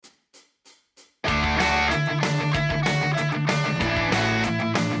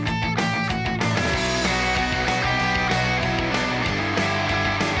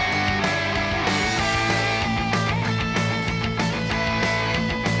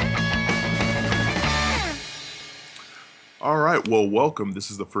All right, well, welcome. This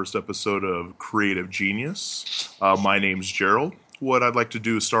is the first episode of Creative Genius. My name's Gerald. What I'd like to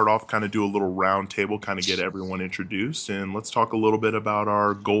do is start off, kind of do a little round table, kind of get everyone introduced, and let's talk a little bit about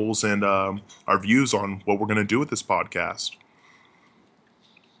our goals and our views on what we're going to do with this podcast.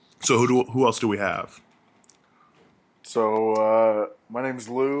 So, who else do we have? My name's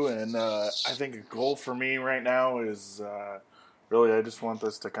Lou, and I think a goal for me right now is really I just want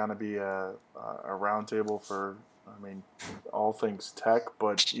this to kind of be a roundtable for, I mean, all things tech,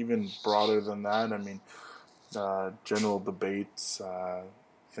 but even broader than that. I mean, general debates,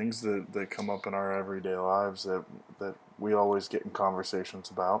 things that come up in our everyday lives that we always get in conversations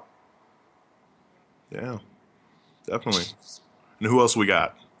about. Yeah, definitely. And who else we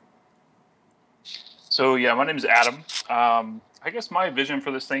got? So yeah, my name is Adam. I guess my vision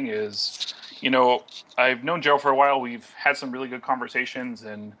for this thing is, I've known Joe for a while. We've had some really good conversations,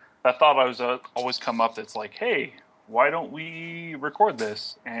 and that thought always come up. That's like, hey, why don't we record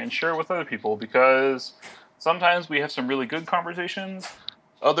this and share it with other people? Because sometimes we have some really good conversations.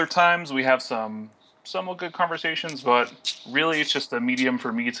 Other times we have some somewhat good conversations, but really it's just a medium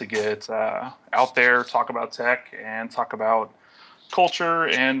for me to get out there, talk about tech, and talk about culture,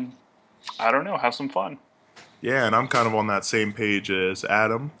 and I don't know, have some fun. Yeah, and I'm kind of on that same page as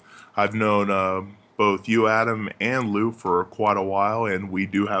Adam. I've known both you, Adam, and Lou for quite a while, and we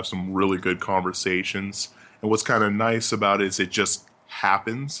do have some really good conversations. And what's kind of nice about it is it just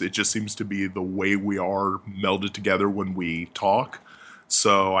happens. It just seems to be the way we are melded together when we talk.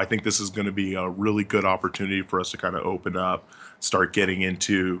 So I think this is going to be a really good opportunity for us to kind of open up, start getting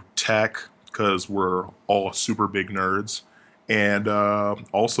into tech because we're all super big nerds, and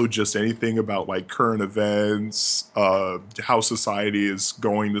also just anything about like current events, how society is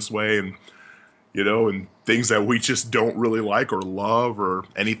going this way, and and things that we just don't really like or love or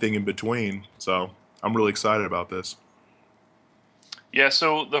anything in between. So I'm really excited about this. Yeah,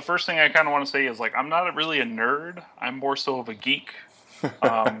 so the first thing I kind of want to say is like I'm not really a nerd. I'm more so of a geek.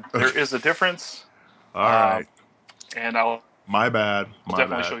 There is a difference, All right, and I'll my bad, my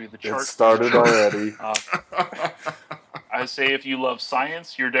definitely bad. show you the It chart. started already. I say if you love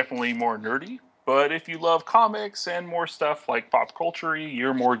science, you're definitely more nerdy. But if you love comics and more stuff like pop culture,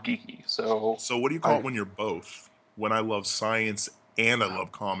 you're more geeky. So So what do you call it when you're both? When I love science and I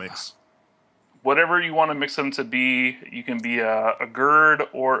love comics. whatever you want to mix them to be, you can be a GERD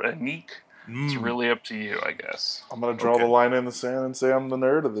or a neek. It's really up to you, I guess. I'm gonna draw the line in the sand and say I'm the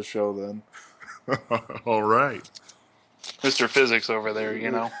nerd of the show then. All right. Mr. Physics over there,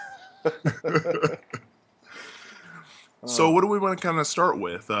 So what do we want to kind of start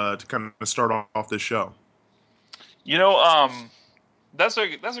with to kind of start off this show? You know, that's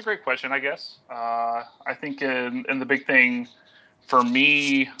a great question, I guess. I think in the big thing for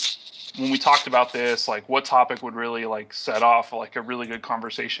me when we talked about this, like what topic would really like set off like a really good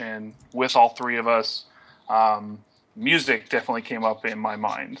conversation with all three of us. Music definitely came up in my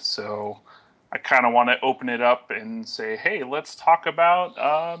mind, so I kind of want to open it up and say, hey, let's talk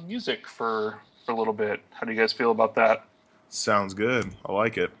about music for a little bit. How do you guys feel about that? Sounds good. I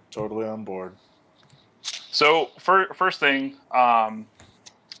like it. Totally on board. So, first thing,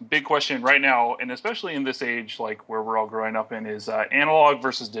 big question right now, and especially in this age, like where we're all growing up in, is analog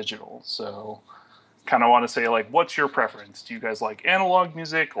versus digital. So, kind of want to say, like, what's your preference? Do you guys like analog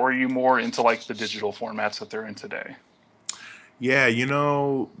music, or are you more into like the digital formats that they're in today? Yeah,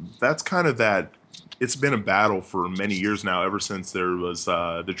 that's kind of that. It's been a battle for many years now, ever since there was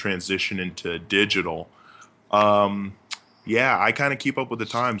the transition into digital. Um, yeah, I kind of keep up with the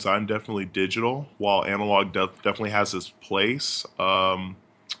times. I'm definitely digital, while analog definitely has its place.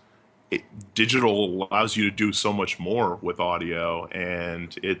 It, digital allows you to do so much more with audio,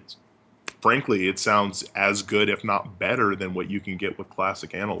 and frankly, it sounds as good, if not better, than what you can get with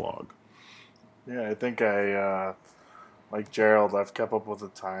classic analog. Yeah, I think like Gerald, I've kept up with the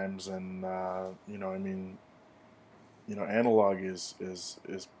times, and I mean, analog is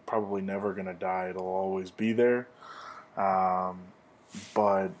probably never gonna die. It'll always be there. Um,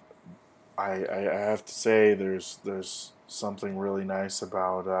 but I have to say, there's something really nice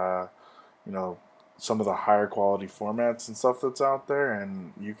about you know some of the higher quality formats and stuff that's out there,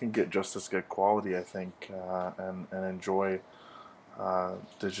 and you can get just as good quality, I think, and enjoy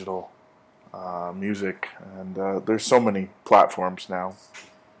digital music. And there's so many platforms now.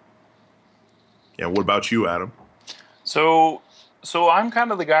 Yeah, what about you, Adam? So, so I'm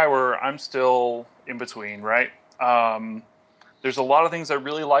kind of the guy where I'm still in between, right? Um, there's a lot of things I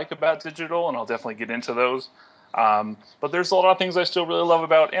really like about digital, and I'll definitely get into those. But there's a lot of things I still really love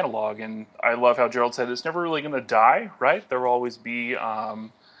about analog, and I love how Gerald said it's never really going to die, right? There will always be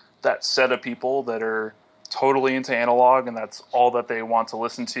that set of people that are totally into analog and that's all that they want to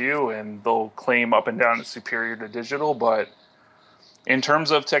listen to, and they'll claim up and down it's superior to digital. But in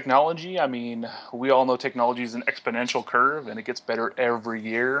terms of technology, I mean, we all know technology is an exponential curve and it gets better every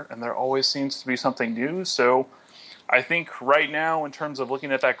year, and there always seems to be something new. So I think right now, in terms of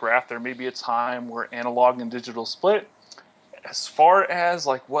looking at that graph, there may be a time where analog and digital split. As far as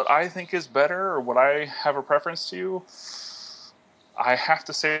like what I think is better or what I have a preference to, I have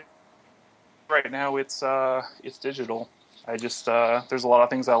to say right now it's digital. I just there's a lot of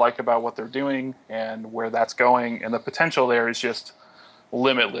things I like about what they're doing and where that's going, and the potential there is just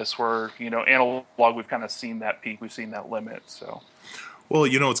limitless. Where analog, we've kind of seen that peak, we've seen that limit. So, Well,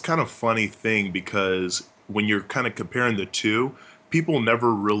 it's kind of funny thing because when you're kind of comparing the two, people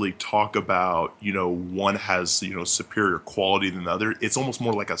never really talk about, one has, superior quality than the other. It's almost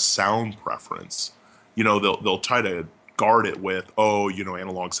more like a sound preference. They'll try to guard it with, oh,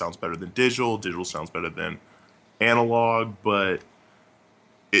 analog sounds better than digital, digital sounds better than analog, but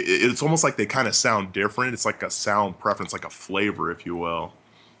it's almost like they kind of sound different. It's like a sound preference, like a flavor, if you will,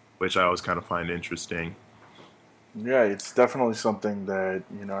 which I always kind of find interesting. Yeah, it's definitely something that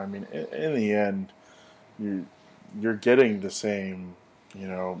I mean, in the end, you you're getting the same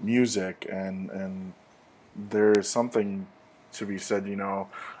music, and there is something to be said.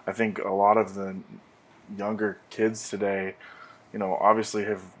 I think a lot of the younger kids today, obviously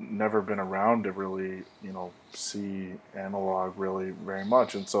have never been around to really, see analog really very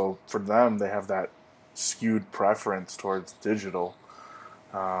much. And so for them, they have that skewed preference towards digital.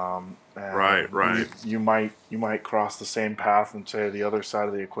 And Right, right. you might cross the same path and say the other side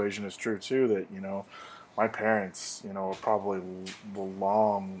of the equation is true too. That my parents, probably will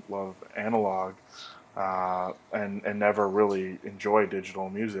long love analog, and never really enjoy digital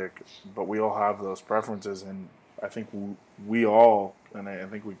music. But we all have those preferences, and I think we all, and I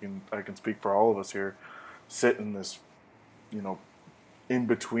think I can speak for all of us here, sit in this, you know, in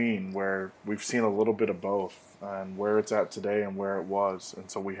between where we've seen a little bit of both, and where it's at today and where it was,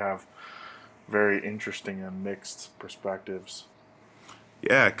 and so we have very interesting and mixed perspectives.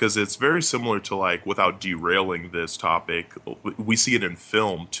 Yeah, because it's very similar to like, without derailing this topic, we see it in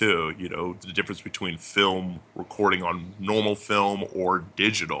film too. The difference between film recording on normal film or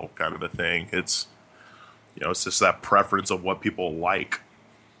digital kind of a thing. It's just that preference of what people like.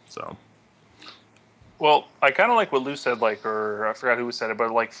 So, well, I kind of like what Lou said, like, or I forgot who said it, but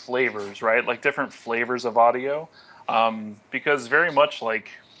like flavors, right? Like different flavors of audio. Because very much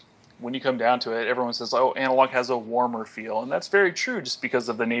like when you come down to it, everyone says, oh, analog has a warmer feel. And that's very true just because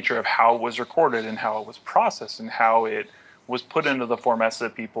of the nature of how it was recorded and how it was processed and how it was put into the formats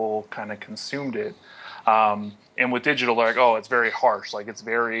that people kind of consumed it. And with digital, they're like, oh, it's very harsh. Like it's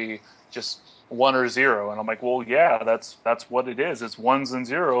very just one or zero. And I'm like, well, yeah, that's what it is. It's ones and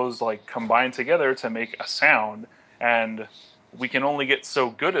zeros like combined together to make a sound. And we can only get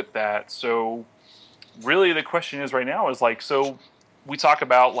so good at that. So really the question is right now is like, so we talk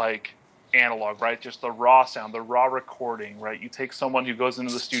about like analog, right? Just the raw sound, the raw recording, right? You take someone who goes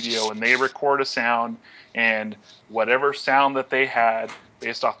into the studio and they record a sound, and whatever sound that they had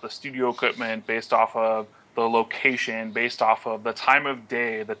based off the studio equipment, based off of the location, based off of the time of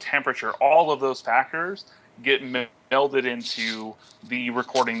day, the temperature, all of those factors get melded into the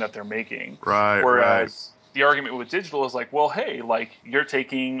recording that they're making. right, right. Whereas the argument with digital is like, well, hey, like you're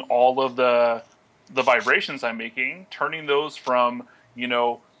taking all of the vibrations I'm making, turning those from,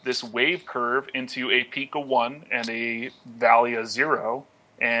 this wave curve into a peak of 1 and a valley of 0,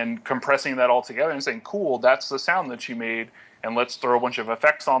 and compressing that all together and saying, cool, that's the sound that you made, and let's throw a bunch of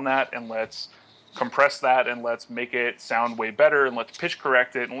effects on that, and let's compress that, and let's make it sound way better, and let's pitch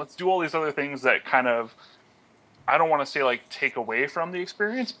correct it, and let's do all these other things that kind of, I don't want to say like take away from the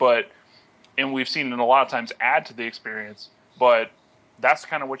experience, but, and we've seen it a lot of times add to the experience, but that's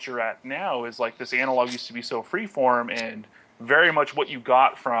kind of what you're at now is like this analog used to be so freeform and very much what you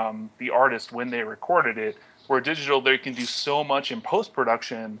got from the artist when they recorded it, where digital, they can do so much in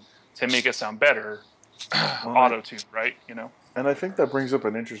post-production to make it sound better. Well, Auto-tune, right? and I think that brings up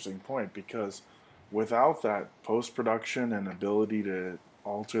an interesting point, because without that post production and ability to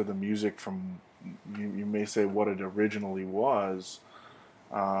alter the music from, you may say, what it originally was,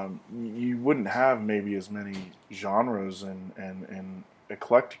 you wouldn't have maybe as many genres and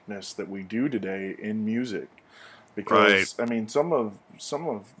eclecticness that we do today in music. Right. Because I mean, some of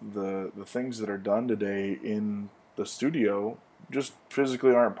the things that are done today in the studio just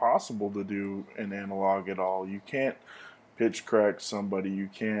physically aren't possible to do in analog at all. You can't pitch correct somebody. You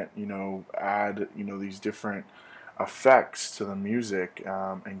can't add these different effects to the music,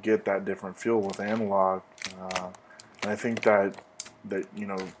 and get that different feel with analog. And I think that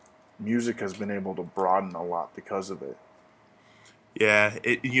music has been able to broaden a lot because of it. Yeah,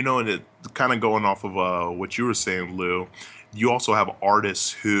 and it kind of going off of what you were saying, Lou. You also have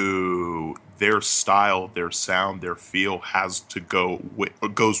artists who their style, their sound, their feel has to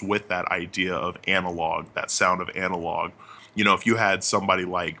goes with that idea of analog, that sound of analog. If you had somebody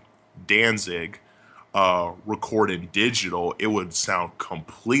like Danzig record in digital, it would sound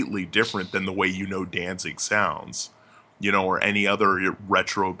completely different than the way Danzig sounds. Or any other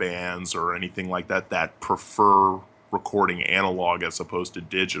retro bands or anything like that that prefer recording analog as opposed to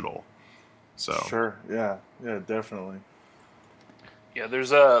digital. So Sure, yeah, yeah, definitely. Yeah,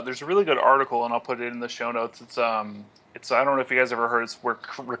 there's a really good article, and I'll put it in the show notes. It's I don't know if you guys ever heard. We're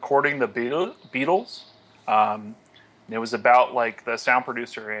recording the Beatles. And it was about like the sound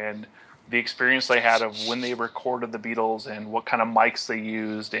producer and the experience they had of when they recorded the Beatles and what kind of mics they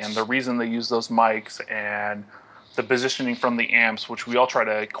used and the reason they used those mics and the positioning from the amps, which we all try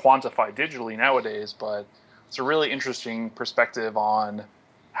to quantify digitally nowadays. But it's a really interesting perspective on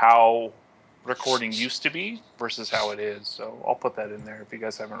how recording used to be versus how it is. So I'll put that in there if you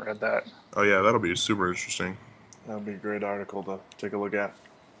guys haven't read that. oh yeah, that'll be super interesting. That would be a great article to take a look at.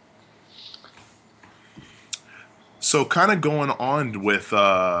 So kind of going on with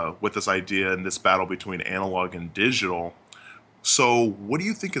this idea and this battle between analog and digital. So what do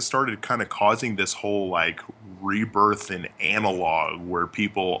you think has started kind of causing this whole like rebirth in analog where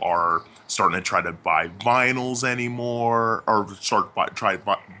people are starting to try to buy vinyls anymore or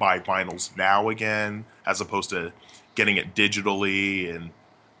buy vinyls now again as opposed to getting it digitally and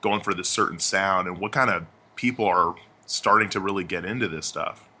going for this certain sound, and what kind of people are starting to really get into this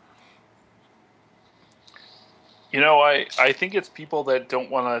stuff? I think it's people that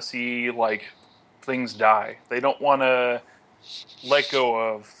don't want to see like things die. They don't want to let go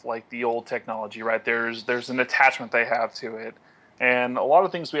of like the old technology, right? There's an attachment they have to it. And a lot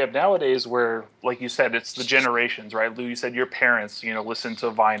of things we have nowadays where, like you said, it's the generations, right? Lou, you said your parents, listen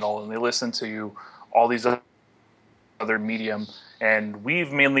to vinyl and they listen to all these other medium. And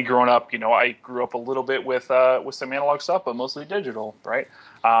we've mainly grown up, I grew up a little bit with some analog stuff, but mostly digital, right?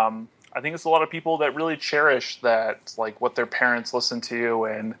 I think it's a lot of people that really cherish that, like what their parents listened to,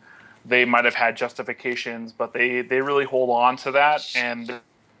 and they might have had justifications, but they really hold on to that, and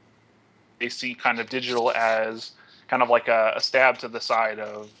they see kind of digital as kind of like a stab to the side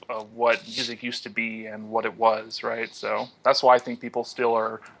of what music used to be and what it was, right? So that's why I think people still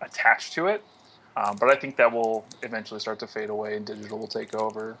are attached to it. But I think that will eventually start to fade away and digital will take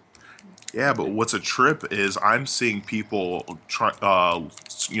over. Yeah, but what's a trip is I'm seeing people scrounging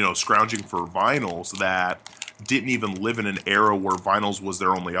for vinyls that didn't even live in an era where vinyls was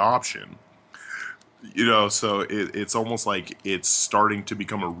their only option. So it's almost like it's starting to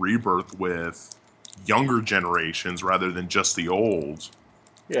become a rebirth with younger generations rather than just the old.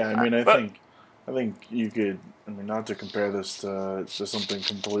 Yeah, I mean, I think you could. I mean, not to compare this to something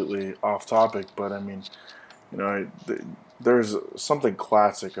completely off topic, but I mean, there's something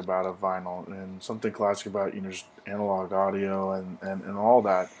classic about a vinyl and something classic about just analog audio and all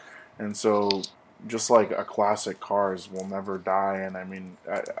that, and so just like a classic cars will never die. And I mean,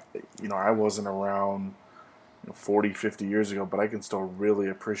 I wasn't around 40, 50 years ago, but I can still really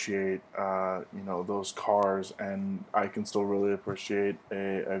appreciate those cars, and I can still really appreciate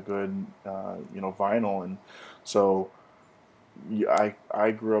a good vinyl. And so yeah,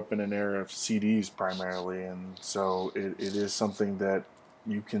 I grew up in an era of CDs primarily, and so it is something that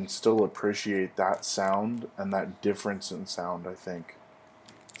you can still appreciate that sound and that difference in sound, I think.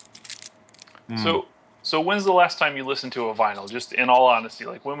 So, so when's the last time you listened to a vinyl? Just in all honesty,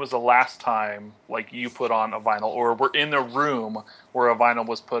 like when was the last time like you put on a vinyl or were in the room where a vinyl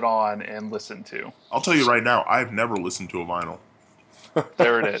was put on and listened to? I'll tell you right now, I've never listened to a vinyl.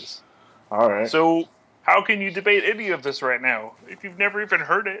 There it is. All right. So how can you debate any of this right now if you've never even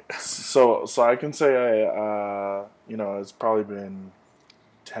heard it? So I can say it's probably been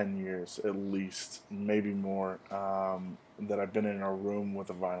 10 years at least, maybe more, that I've been in a room with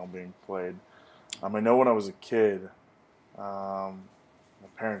a vinyl being played. I know when I was a kid, my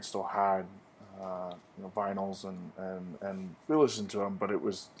parents still had vinyls and we listened to them, but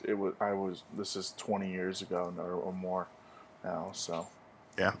this is 20 years ago or more now. So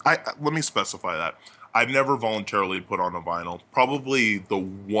yeah, let me specify that I've never voluntarily put on a vinyl. Probably the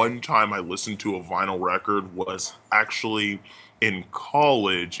one time I listened to a vinyl record was actually in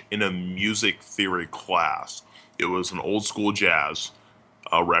college in a music theory class. It was an old school jazz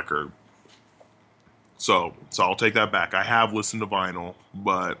record. So I'll take that back. I have listened to vinyl,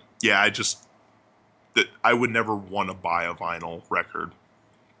 but yeah, I would never want to buy a vinyl record.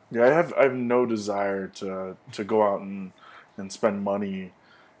 Yeah, I have no desire to go out and spend money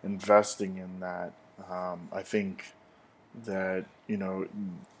investing in that. I think that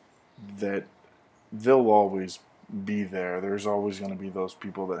that they'll always be there. There's always going to be those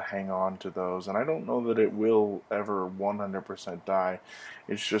people that hang on to those, and I don't know that it will ever 100% die.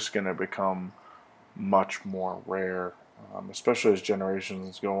 It's just going to become much more rare, especially as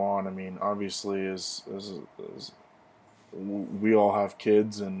generations go on. I mean, obviously, as we all have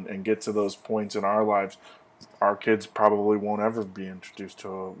kids and get to those points in our lives, our kids probably won't ever be introduced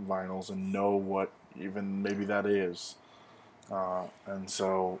to vinyls and know what even maybe that is. And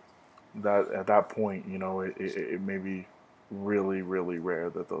so that at that point, it may be really, really rare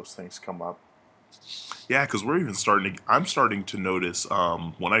that those things come up. Yeah, because we're even I'm starting to notice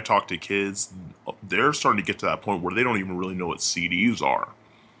when I talk to kids, they're starting to get to that point where they don't even really know what CDs are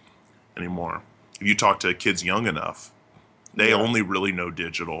anymore. If you talk to kids young enough, they only really know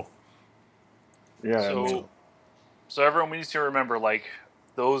digital. Yeah. So everyone needs to remember, like,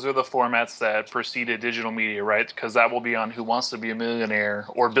 those are the formats that preceded digital media, right? Because that will be on Who Wants to Be a Millionaire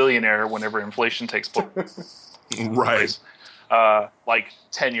or Billionaire whenever inflation takes place. Right. Like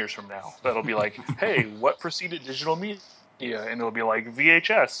 10 years from now. That'll be like, hey, what preceded digital media? And it'll be like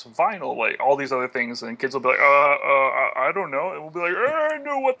VHS, vinyl, like all these other things. And kids will be like, I don't know. And we'll be like, I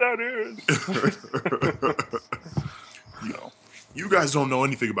know what that is. You guys don't know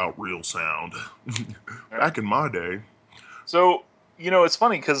anything about real sound. Back in my day. So, it's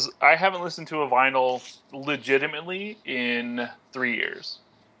funny because I haven't listened to a vinyl legitimately in 3 years.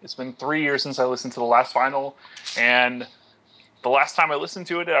 It's been 3 years since I listened to the last vinyl. And the last time I listened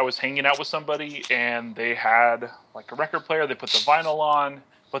to it, I was hanging out with somebody and they had like a record player. They put the vinyl on,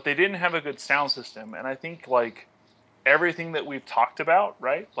 but they didn't have a good sound system. And I think like everything that we've talked about,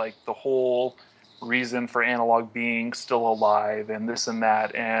 right? Like the whole reason for analog being still alive and this and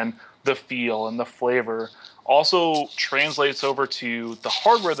that and the feel and the flavor also translates over to the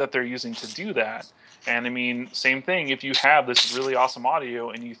hardware that they're using to do that. And I mean, same thing, if you have this really awesome audio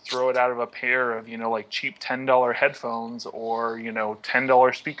and you throw it out of a pair of, like cheap $10 headphones or,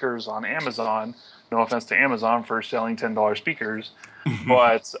 $10 speakers on Amazon, no offense to Amazon for selling $10 speakers,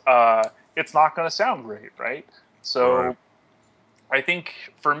 but it's not going to sound great, right? So right. I think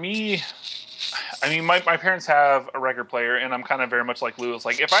for me, I mean, my parents have a record player and I'm kind of very much like Lewis.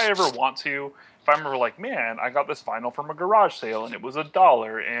 Like if I ever want to, if I'm ever like, man, I got this vinyl from a garage sale and it was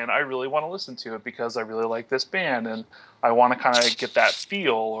 $1 and I really want to listen to it because I really like this band and I want to kind of get that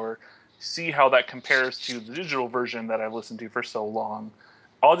feel or see how that compares to the digital version that I've listened to for so long,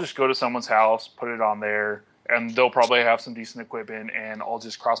 I'll just go to someone's house, put it on there, and they'll probably have some decent equipment and I'll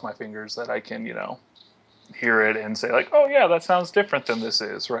just cross my fingers that I can, hear it and say like, oh yeah, that sounds different than this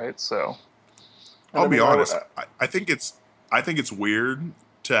is, right? So I'll be honest. I think it's weird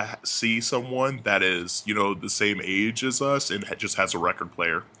to see someone that is, the same age as us and just has a record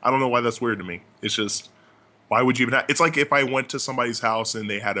player. I don't know why that's weird to me. It's just, why would you even have... It's like if I went to somebody's house and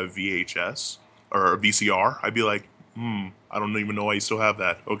they had a VHS or a VCR, I'd be like, I don't even know why you still have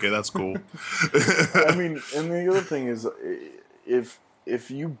that. Okay, that's cool. I mean, and the other thing is,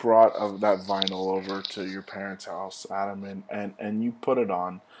 if you brought that vinyl over to your parents' house, Adam, and you put it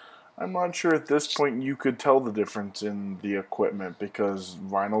on, I'm not sure at this point you could tell the difference in the equipment because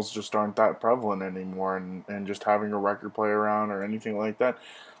vinyls just aren't that prevalent anymore, and just having a record player around or anything like that,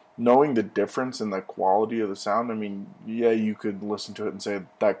 knowing the difference in the quality of the sound, I mean, yeah, you could listen to it and say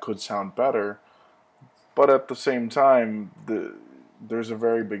that could sound better, but at the same time, there's a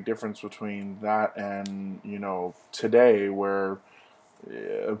very big difference between that and, today where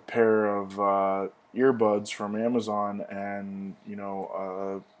a pair of earbuds from Amazon and,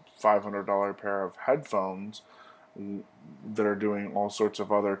 a $500 pair of headphones that are doing all sorts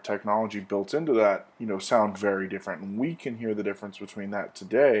of other technology built into that, sound very different. And we can hear the difference between that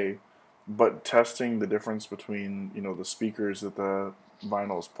today, but testing the difference between, the speakers that the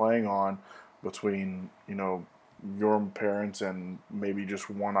vinyl is playing on between, your parents and maybe just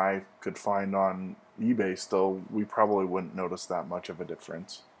one I could find on eBay still, we probably wouldn't notice that much of a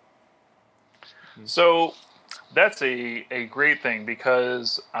difference. So that's a great thing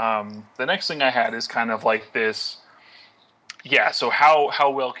because the next thing I had is kind of like this. Yeah, so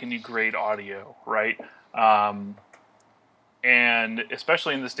how well can you grade audio, right? And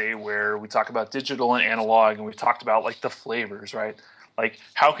especially in this day where we talk about digital and analog and we've talked about like the flavors, right? Like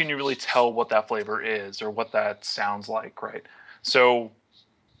how can you really tell what that flavor is or what that sounds like, right? So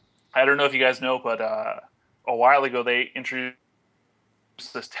I don't know if you guys know, but a while ago they introduced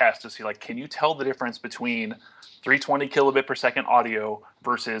this test to see like, can you tell the difference between 320 kilobit per second audio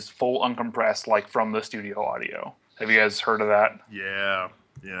versus full uncompressed, like from the studio audio? Have you guys heard of that? Yeah.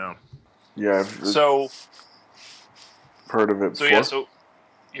 So heard of it. So before.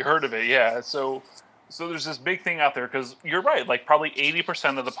 yeah, You heard of it, yeah. So there's this big thing out there because you're right. Like probably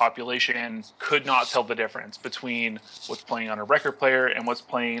 80% of the population could not tell the difference between what's playing on a record player and what's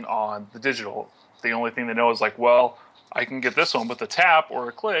playing on the digital. The only thing they know is like, well, I can get this one with a tap or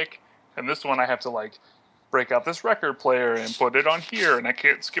a click, and this one I have to like break out this record player and put it on here, and I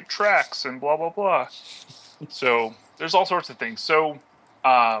can't skip tracks and blah blah blah. So there's all sorts of things. So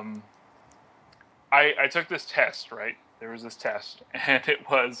I took this test, right? There was this test, and it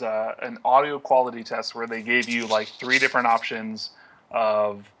was an audio quality test where they gave you like 3 different options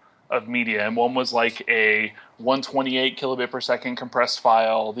of media, and one was like a 128 kilobit per second compressed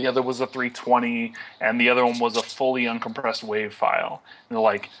file, the other was a 320, and the other one was a fully uncompressed wave file. And they're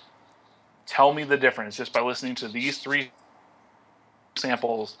like, tell me the difference just by listening to these 3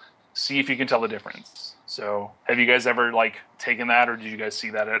 samples. See if you can tell the difference. So, have you guys ever like taken that, or did you guys see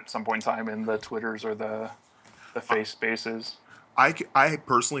that at some point in time in the Twitters or the face spaces? I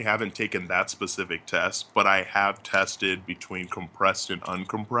personally haven't taken that specific test, but I have tested between compressed and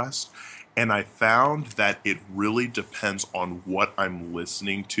uncompressed, and I found that it really depends on what I'm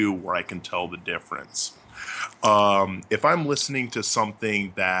listening to where I can tell the difference. If I'm listening to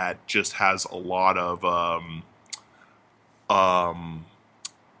something that just has a lot of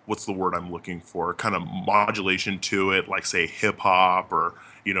what's the word I'm looking for? Kind of modulation to it, like say hip hop or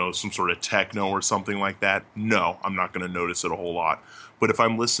some sort of techno or something like that. No, I'm not going to notice it a whole lot. But if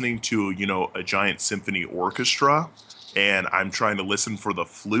I'm listening to a giant symphony orchestra and I'm trying to listen for the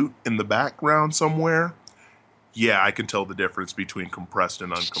flute in the background somewhere, yeah, I can tell the difference between compressed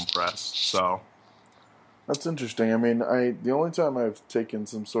and uncompressed. So that's interesting. I mean, the only time I've taken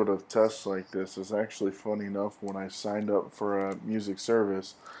some sort of test like this is actually funny enough when I signed up for a music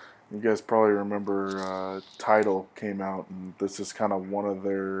service. You guys probably remember Tidal came out, and this is kind of one of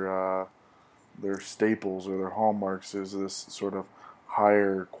their staples or their hallmarks is this sort of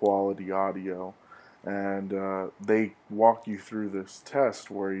higher quality audio, and they walk you through this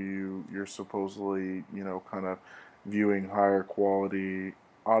test where you're supposedly kind of viewing higher quality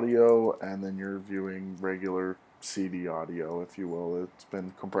audio, and then you're viewing regular CD audio, if you will. It's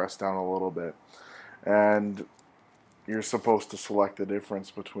been compressed down a little bit, and you're supposed to select the difference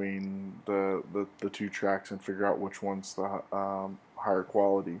between the 2 tracks and figure out which one's the higher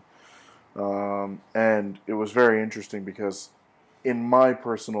quality. And it was very interesting because, in my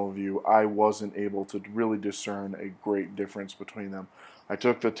personal view, I wasn't able to really discern a great difference between them. I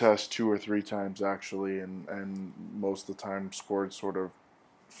took the test 2 or 3 times actually, and most of the time scored sort of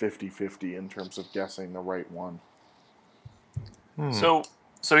 50-50 in terms of guessing the right one. So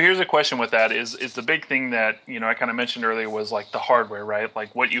here's a question with that is the big thing that I kind of mentioned earlier was like the hardware, right?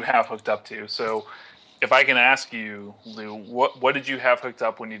 Like what you have hooked up to. So if I can ask you, Lou, what did you have hooked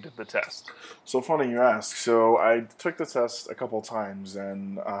up when you did the test? So funny you ask. So I took the test a couple times,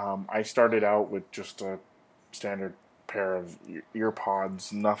 and I started out with just a standard pair of ear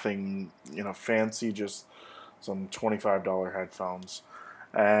pods, nothing fancy, just some $25 headphones.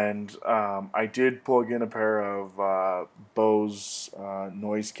 And I did plug in a pair of Bose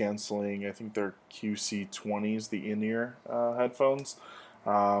noise canceling, I think they're QC20s, the in-ear headphones.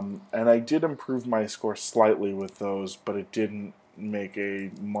 And I did improve my score slightly with those, but it didn't make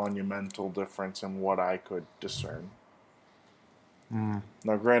a monumental difference in what I could discern.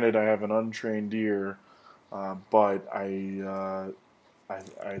 Now, granted, I have an untrained ear, but I'd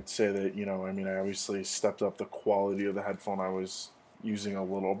say that I obviously stepped up the quality of the headphone I was using a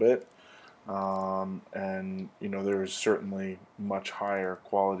little bit, and there's certainly much higher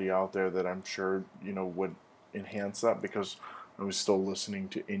quality out there that I'm sure would enhance that, because I was still listening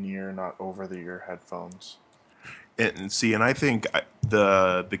to in-ear, not over-the-ear headphones. And see, and I think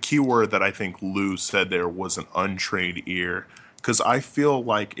the key word that I think Lou said there was an untrained ear, because I feel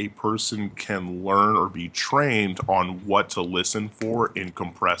like a person can learn or be trained on what to listen for in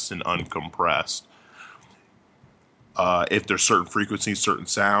compressed and uncompressed. If there's certain frequencies, certain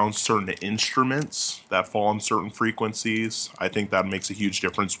sounds, certain instruments that fall on certain frequencies, I think that makes a huge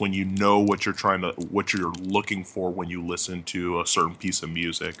difference when you know what you're looking for when you listen to a certain piece of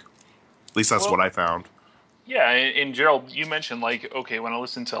music. At least that's what I found. Yeah, and Gerald, you mentioned like, okay, when I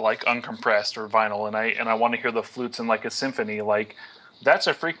listen to like uncompressed or vinyl, and I want to hear the flutes in like a symphony, like that's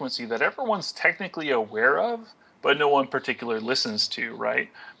a frequency that everyone's technically aware of, but no one particularly listens to, right?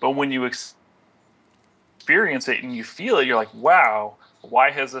 But when you experience it and you feel it, you're like, wow,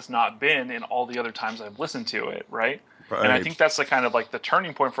 why has this not been in all the other times I've listened to it, right? And I think that's the kind of like the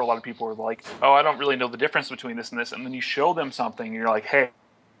turning point for a lot of people, who are like, oh, I don't really know the difference between this and this, and then you show them something, and you're like, hey,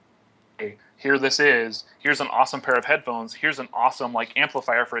 here this is, here's an awesome pair of headphones, here's an awesome like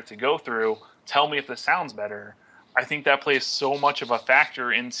amplifier for it to go through, tell me if this sounds better. I think that plays so much of a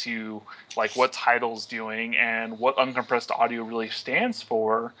factor into like what Tidal's doing and what uncompressed audio really stands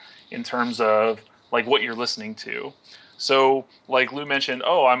for in terms of like what you're listening to. So, like Lou mentioned,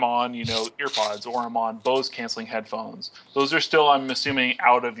 oh, I'm on, earpods, or I'm on Bose canceling headphones. Those are still, I'm assuming,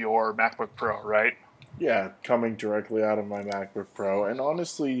 out of your MacBook Pro, right? Yeah, coming directly out of my MacBook Pro. And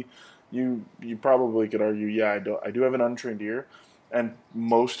honestly, you probably could argue, yeah, I do have an untrained ear, and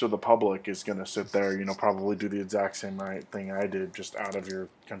most of the public is going to sit there, probably do the exact same right thing I did, just out of your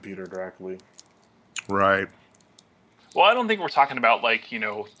computer directly. Right. Well, I don't think we're talking about like, the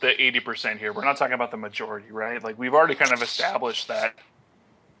 80% here. We're not talking about the majority, right? Like we've already kind of established that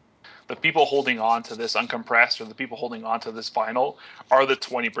the people holding on to this uncompressed or the people holding on to this vinyl are the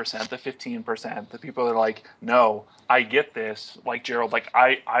 20%, the 15%, the people that are like, no, I get this. Like Gerald, like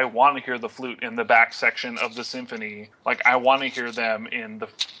I want to hear the flute in the back section of the symphony. Like I want to hear them in the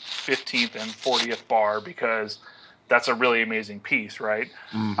 15th and 40th bar because that's a really amazing piece, right?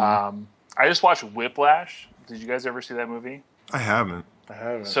 Mm-hmm. I just watched Whiplash. Did you guys ever see that movie? I haven't. I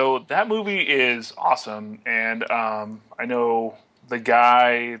haven't. So that movie is awesome, and I know the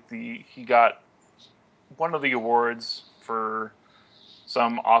guy. He got one of the awards for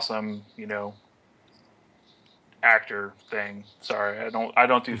some awesome, actor thing. Sorry, I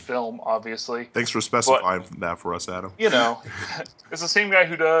don't do film, obviously. Thanks for But specifying that for us, Adam. it's the same guy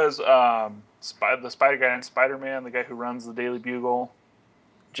who does the Spider Guy in Spider-Man, the guy who runs the Daily Bugle,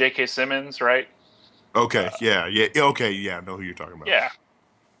 J.K. Simmons, right? Okay, yeah, okay, yeah, I know who you're talking about. Yeah,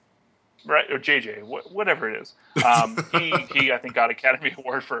 right, or JJ, whatever it is. He I think got Academy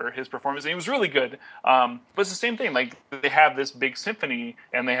Award for his performance, and he was really good. But it's the same thing. Like they have this big symphony,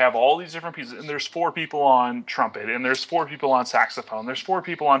 and they have all these different pieces, and there's 4 people on trumpet, and there's 4 people on saxophone, there's 4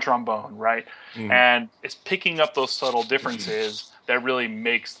 people on trombone, right? And it's picking up those subtle differences that really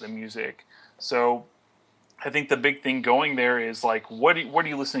makes the music. So I think the big thing going there is like, what are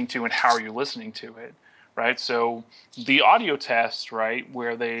you listening to, and how are you listening to it? Right. So the audio test, right,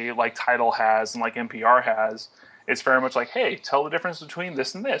 where they like Tidal has and like NPR has, it's very much like, hey, tell the difference between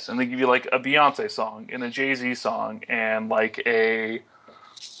this and this. And they give you like a Beyonce song and a Jay-Z song and like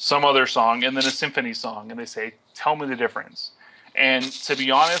some other song and then a symphony song. And they say, tell me the difference. And to be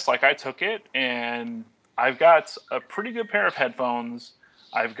honest, like I took it and I've got a pretty good pair of headphones.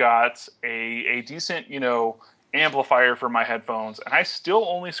 I've got a decent, amplifier for my headphones, and I still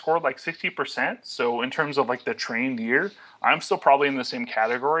only scored like 60%. So in terms of like the trained ear, I'm still probably in the same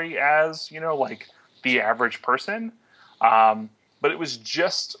category as like the average person. But it was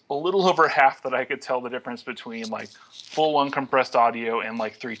just a little over half that I could tell the difference between like full uncompressed audio and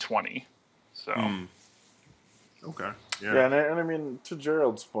like 320. So Okay, yeah, and I mean, to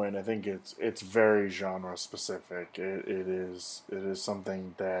Gerald's point, I think it's very genre specific. It is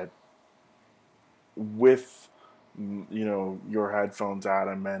something that with your headphones,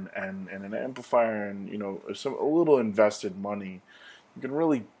 Adam, and an amplifier, and a little invested money, you can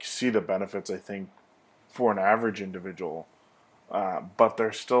really see the benefits, I think, for an average individual. But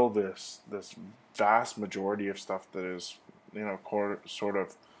there's still this vast majority of stuff that is sort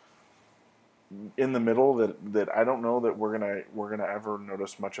of in the middle that I don't know that we're gonna ever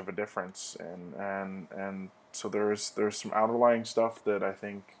notice much of a difference, and so there's some underlying stuff that I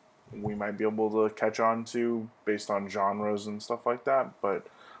think we might be able to catch on to based on genres and stuff like that, but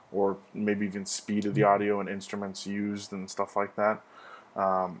or maybe even speed of the audio and instruments used and stuff like that.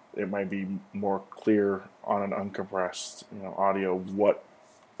 It might be more clear on an uncompressed audio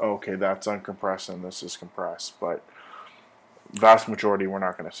okay, that's uncompressed and this is compressed, but vast majority we're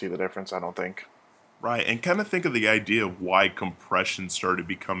not going to see the difference, I don't think. Right, and kind of think of the idea of why compression started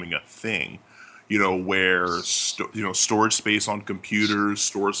becoming a thing. Where storage space on computers,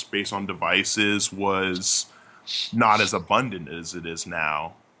 storage space on devices was not as abundant as it is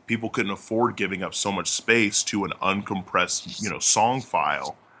now. People couldn't afford giving up so much space to an uncompressed, song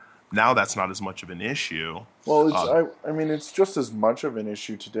file. Now that's not as much of an issue. Well, I mean, it's just as much of an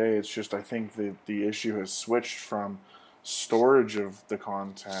issue today. It's just I think the issue has switched from storage of the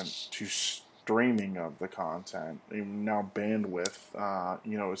content to streaming of the content. Now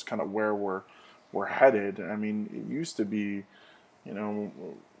bandwidth, is kind of where we're headed. I mean, it used to be,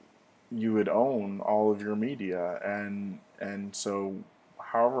 you would own all of your media, and so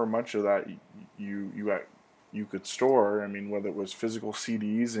however much of that you could store. I mean, whether it was physical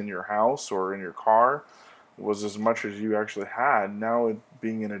CDs in your house or in your car, was as much as you actually had. Now, it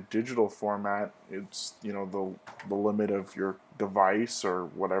being in a digital format, it's the limit of your device or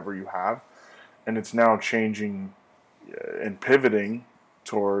whatever you have, and it's now changing and pivoting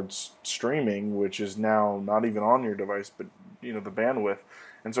towards streaming, which is now not even on your device, but the bandwidth,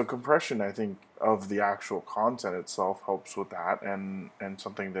 And so compression, I think, of the actual content itself helps with that, and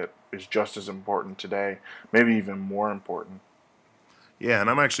something that is just as important today, maybe even more important. Yeah,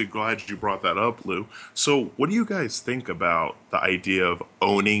 and I'm actually glad you brought that up, Lou. So, what do you guys think about the idea of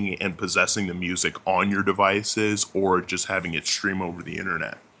owning and possessing the music on your devices or just having it stream over the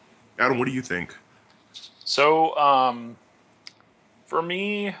internet? Adam, what do you think? So, for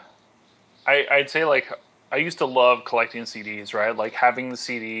me, I'd say like I used to love collecting CDs, right? Like having the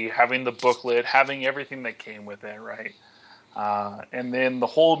CD, having the booklet, having everything that came with it, right? And then the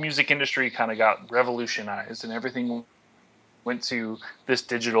whole music industry kind of got revolutionized, and everything went to this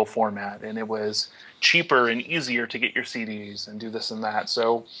digital format, and it was cheaper and easier to get your CDs and do this and that.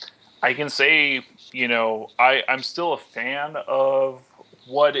 So I can say, I'm still a fan of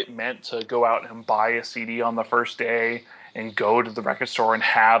what it meant to go out and buy a CD on the first day and go to the record store and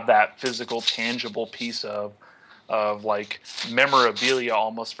have that physical, tangible piece of like memorabilia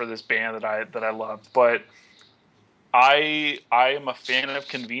almost for this band that I loved. But I am a fan of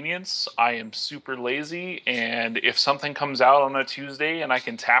convenience. I am super lazy, and if something comes out on a Tuesday and I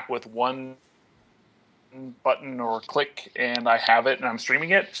can tap with one button or click and I have it and I'm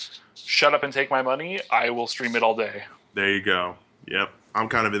streaming it, shut up and take my money. I will stream it all day. There you go. Yep. I'm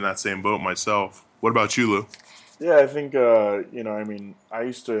kind of in that same boat myself. What about you, Lou? Yeah, I think I mean, I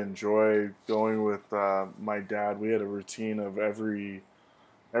used to enjoy going with my dad. We had a routine of every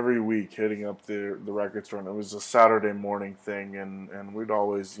week hitting up the record store, and it was a Saturday morning thing, and we'd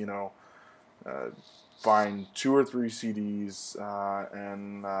always uh, find two or three CDs,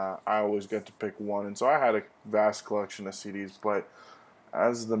 and I always got to pick one, and so I had a vast collection of CDs. But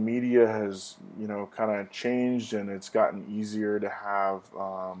as the media has kind of changed, and it's gotten easier to have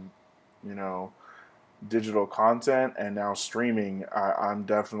you know digital content and now streaming, I'm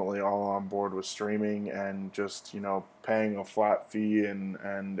definitely all on board with streaming and just paying a flat fee and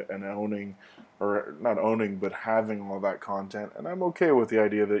owning, or not owning, but having all that content. And I'm okay with the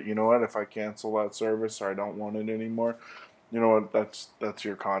idea that what, if I cancel that service or I don't want it anymore, you know what, that's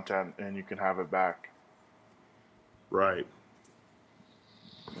your content and you can have it back. Right.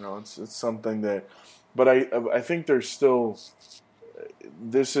 It's something that, but I think there's still,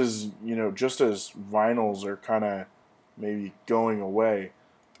 this is just as vinyls are kind of maybe going away.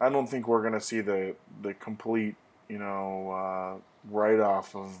 I don't think we're gonna see the complete write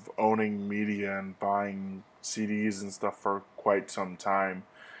off of owning media and buying CDs and stuff for quite some time.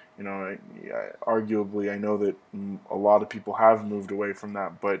 Arguably, I know that a lot of people have moved away from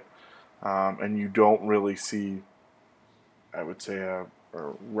that, but and you don't really see, I would say, a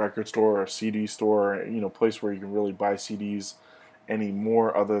record store or a CD store, place where you can really buy CDs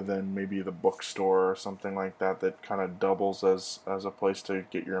anymore, other than maybe the bookstore or something like that that kind of doubles as a place to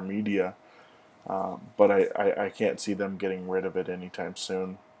get your media. But I can't see them getting rid of it anytime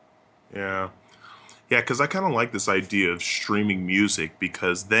soon. Yeah. Yeah, because I kind of like this idea of streaming music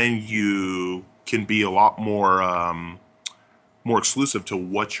because then you can be a lot more exclusive to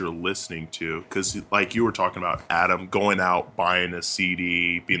what you're listening to. Because like you were talking about, Adam, going out buying a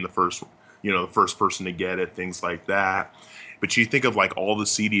CD, being the first person to get it, things like that. But you think of like all the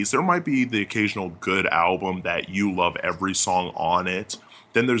CDs, there might be the occasional good album that you love every song on it.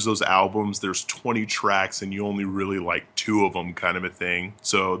 Then there's those albums, there's 20 tracks and you only really like two of them, kind of a thing.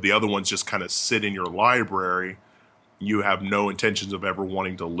 So the other ones just kind of sit in your library. You have no intentions of ever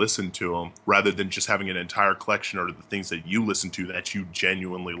wanting to listen to them, rather than just having an entire collection of the things that you listen to that you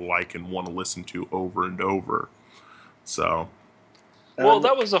genuinely like and want to listen to over and over. So Well,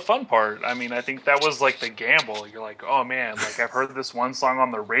 that was the fun part. I mean, I think that was like the gamble. You're like, oh man, like I've heard this one song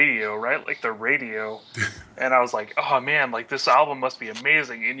on the radio, right? Like the radio. And I was like, oh man, like this album must be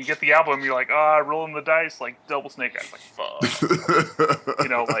amazing. And you get the album, you're like, rolling the dice, like Double Snake Eyes. Like,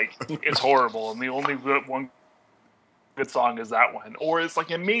 fuck. Like it's horrible. And the only one good song is that one. Or it's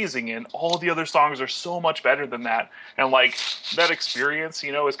like amazing and all the other songs are so much better than that. And like that experience,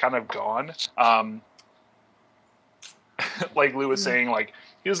 is kind of gone. Like Lou was saying, like,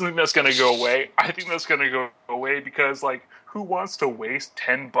 he doesn't think that's going to go away. I think that's going to go away because, like, who wants to waste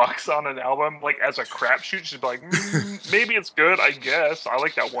 $10 on an album, like, as a crapshoot? Just be like, maybe it's good, I guess. I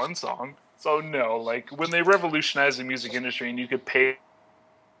like that one song. So, no, like, when they revolutionized the music industry and you could pay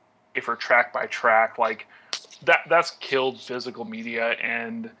for track by track, like, that's killed physical media.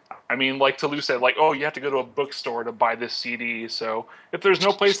 And, I mean, like Toulouse said, like, oh, you have to go to a bookstore to buy this CD. So, if there's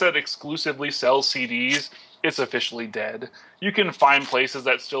no place that exclusively sells CDs, it's officially dead. You can find places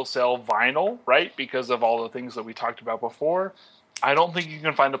that still sell vinyl, right? Because of all the things that we talked about before. I don't think you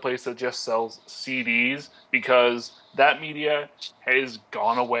can find a place that just sells CDs because that media has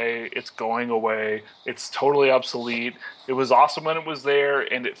gone away. It's going away. It's totally obsolete. It was awesome when it was there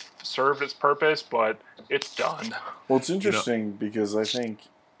and it served its purpose, but it's done. Well, it's You know, interesting because I think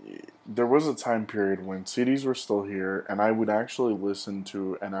there was a time period when CDs were still here, and I would actually listen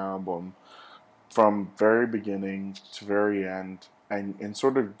to an album from very beginning to very end, and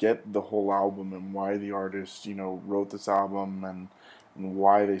sort of get the whole album and why the artist, wrote this album, and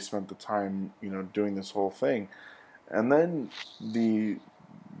why they spent the time, doing this whole thing. And then the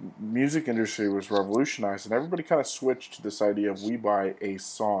music industry was revolutionized, and everybody kind of switched to this idea of we buy a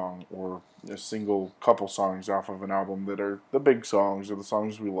song or a single couple songs off of an album that are the big songs or the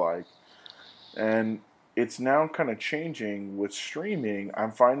songs we like. And it's now kind of changing with streaming.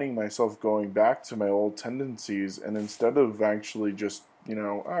 I'm finding myself going back to my old tendencies, and instead of actually just,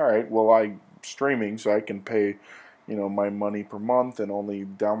 all right, well, I streaming, so I can pay, my money per month and only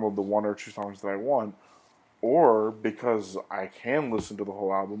download the one or two songs that I want. Or because I can listen to the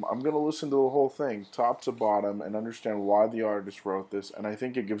whole album, I'm going to listen to the whole thing, top to bottom, and understand why the artist wrote this. And I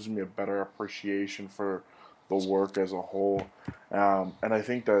think it gives me a better appreciation for the work as a whole. And I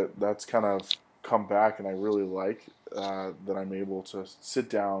think that that's kind of come back, and I really like that I'm able to sit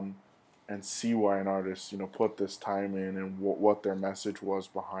down and see why an artist, put this time in and what their message was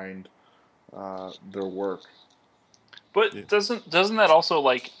behind their work. But doesn't that also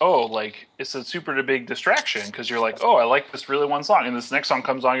like it's a super big distraction because you're like, oh, I like this really one song, and this next song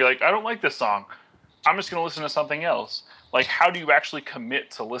comes on, you're like, I don't like this song, I'm just gonna listen to something else. Like, how do you actually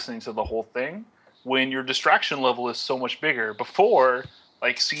commit to listening to the whole thing when your distraction level is so much bigger? Before,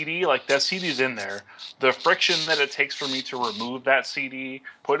 like CD, like that CD's in there. The friction that it takes for me to remove that CD,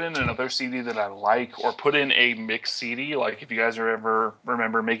 put in another CD that I like, or put in a mixed CD. Like if you guys are ever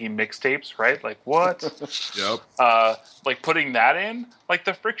remember making mixtapes, right? Like what? yep. Like putting that in, like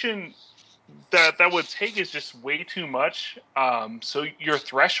the friction that would take is just way too much. So your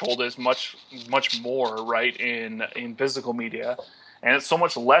threshold is much more right in physical media, and it's so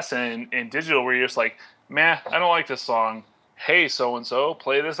much less in digital where you're just like, man, I don't like this song. Hey, so and so,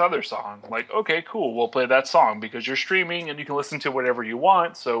 play this other song. Like, okay, cool, we'll play that song because you're streaming and you can listen to whatever you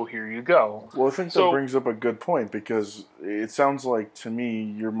want. So here you go. Well, I think that So brings up a good point because it sounds like to me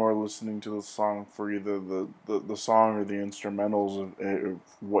you're more listening to the song for either the song or the instrumentals of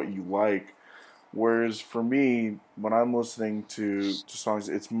what you like. Whereas for me, when I'm listening to songs,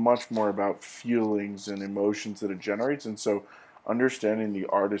 it's much more about feelings and emotions that it generates. And so understanding the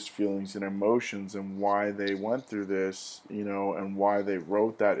artist's feelings and emotions and why they went through this, and why they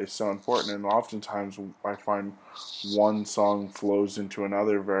wrote that is so important. And oftentimes I find one song flows into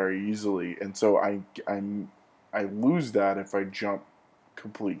another very easily. And so I lose that if I jump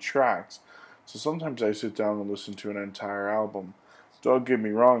complete tracks. So sometimes I sit down and listen to an entire album. Don't get me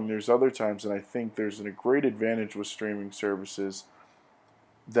wrong, there's other times, and I think there's a great advantage with streaming services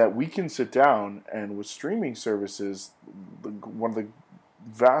that we can sit down, and with streaming services, one of the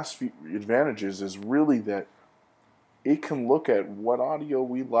vast advantages is really that it can look at what audio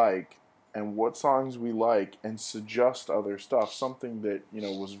we like and what songs we like and suggest other stuff, something that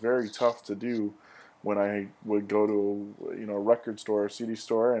was very tough to do when I would go to a record store or CD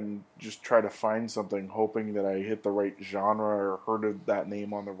store and just try to find something, hoping that I hit the right genre or heard of that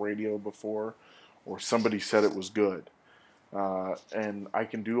name on the radio before, or somebody said it was good. And I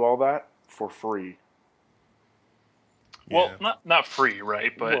can do all that for free. well, Yeah. not free,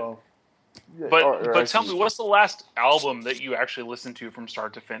 right? Well, yeah, But tell me, what's the last album that you actually listened to from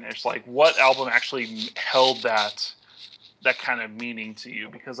start to finish? Like, what album actually held that kind of meaning to you?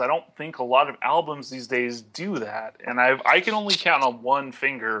 Because I don't think a lot of albums these days do that, and I can only count on one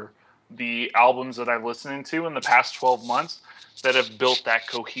finger the albums that I've listened to in the past 12 months that have built that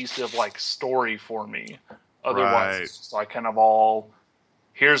cohesive like story for me. Otherwise, Right. it's just like kind of all,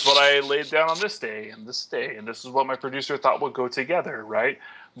 here's what I laid down on this day and this day, and this is what my producer thought would go together, right?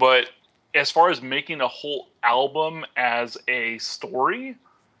 But as far as making a whole album as a story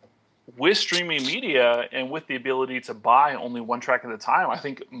with streaming media and with the ability to buy only one track at a time, I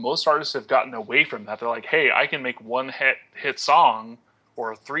think most artists have gotten away from that. They're like, hey, I can make one hit song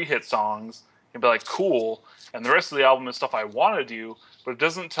or three hit songs and be like, cool, and the rest of the album is stuff I want to do, but it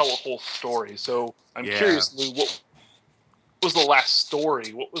doesn't tell a whole story. So I'm Yeah. curious, Lou, what was the last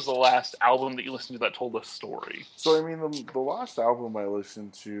story? What was the last album that you listened to that told a story? So I mean, the last album I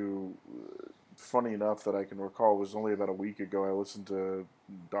listened to, funny enough that I can recall, was only about a week ago. I listened to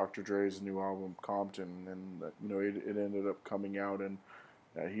Dr. Dre's new album Compton, and it ended up coming out, and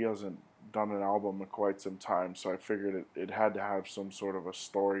he hasn't done an album in quite some time. So I figured it had to have some sort of a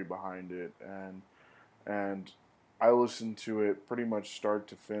story behind it, and I listened to it pretty much start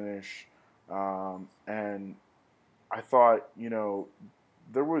to finish, and I thought,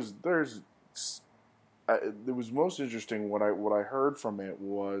 there's it was most interesting. What I heard from it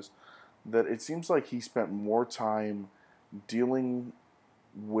was that it seems like he spent more time dealing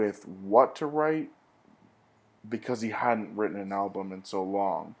with what to write because he hadn't written an album in so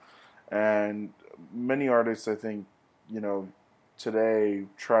long. And many artists, I think, you know, today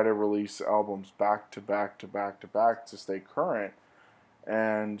try to release albums back to back to back to back to stay current.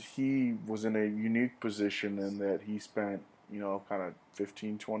 And he was in a unique position in that he spent, kind of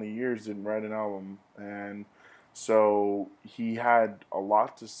 15, 20 years didn't write an album. And so he had a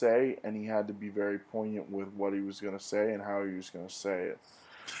lot to say, and he had to be very poignant with what he was going to say and how he was going to say it.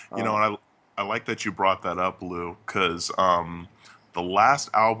 And I like that you brought that up, Lou, because the last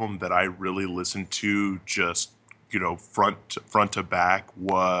album that I really listened to just, front to back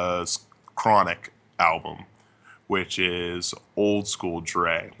was Chronic album, which is old school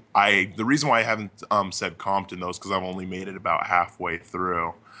Dre. The reason why I haven't said Compton though is because I've only made it about halfway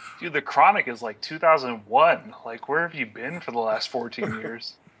through. Dude, the Chronic is like 2001. Like, where have you been for the last 14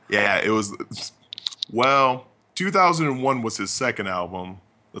 years? Yeah, it was. Well, 2001 was his second album.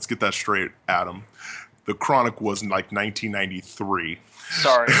 Let's get that straight, Adam. The Chronic was like 1993.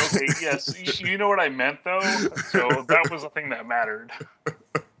 Sorry. Okay. Yes. You know what I meant though. So that was the thing that mattered.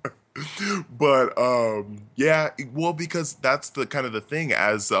 But yeah, well, because that's the kind of the thing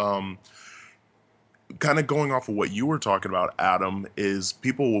as kind of going off of what you were talking about, Adam, is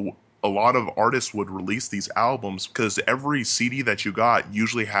a lot of artists would release these albums because every CD that you got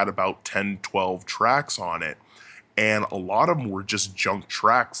usually had about 10, 12 tracks on it. And a lot of them were just junk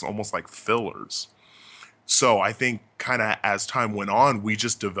tracks, almost like fillers. So I think kind of as time went on, we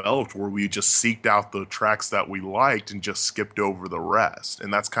just developed where we just seeked out the tracks that we liked and just skipped over the rest.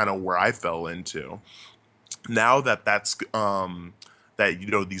 And that's kind of where I fell into. Now that's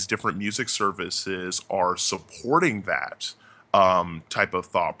these different music services are supporting that type of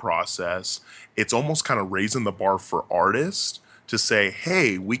thought process, it's almost kind of raising the bar for artists to say,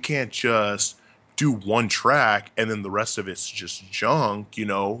 hey, we can't just do one track and then the rest of it's just junk,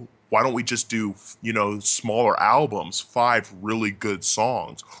 why don't we just do, smaller albums, 5 really good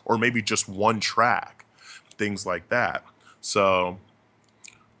songs, or maybe just one track, things like that. So,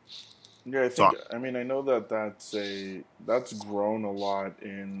 yeah, I mean, I know that's grown a lot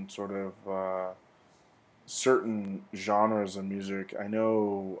in sort of certain genres of music. I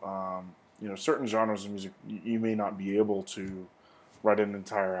know, certain genres of music you may not be able to write an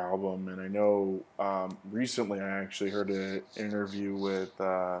entire album. And I know recently I actually heard an interview with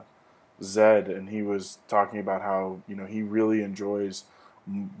Zed, and he was talking about how he really enjoys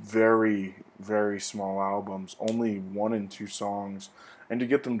very, very small albums, only 1 and 2 songs, and to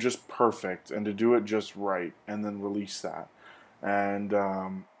get them just perfect and to do it just right, and then release that. And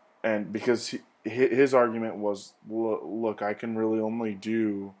because his argument was, look, I can really only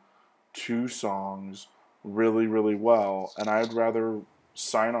do 2 songs really, really well, and I'd rather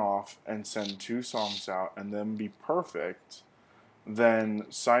sign off and send 2 songs out and then be perfect than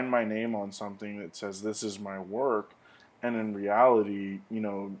sign my name on something that says this is my work, and in reality,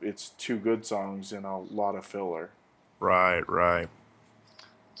 it's 2 good songs and a lot of filler. Right.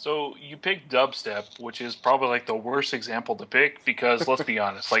 So you picked dubstep, which is probably like the worst example to pick because let's be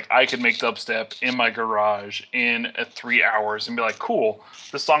honest, like I could make dubstep in my garage in 3 hours and be like, cool,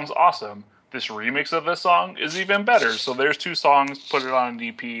 this song's awesome. This remix of this song is even better. So there's 2 songs, put it on an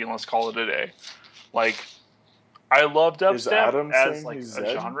EP, and let's call it a day. Like, I love dubstep as like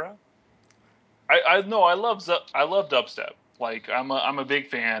a genre. I love dubstep. Like I'm a big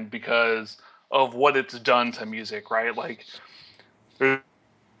fan because of what it's done to music, right? Like there's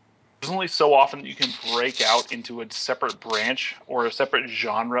only so often that you can break out into a separate branch or a separate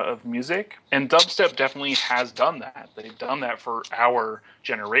genre of music, and dubstep definitely has done that. They've done that for our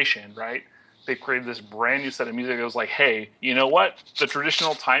generation, right? They created this brand new set of music that was like, hey, you know what? The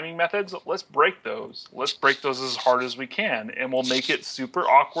traditional timing methods, let's break those. Let's break those as hard as we can, and we'll make it super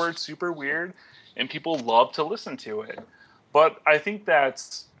awkward, super weird, and people love to listen to it. But I think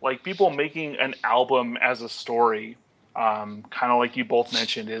that's like people making an album as a story, kind of like you both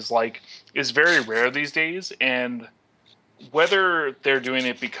mentioned, is very rare these days. And whether they're doing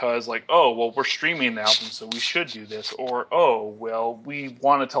it because like, oh, well, we're streaming the album, so we should do this, or oh, well, we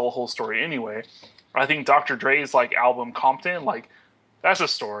want to tell a whole story anyway. I think Dr. Dre's like album Compton, like that's a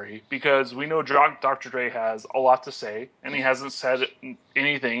story because we know Dr. Dre has a lot to say and he hasn't said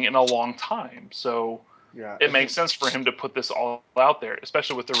anything in a long time. So yeah, it makes sense for him to put this all out there,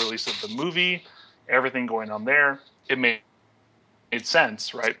 especially with the release of the movie, everything going on there. It made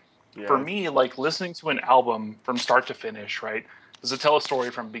sense, right? For Yeah. me, like listening to an album from start to finish, right? Does it tell a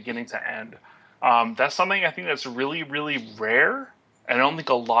story from beginning to end? That's something I think that's really, really rare. And I don't think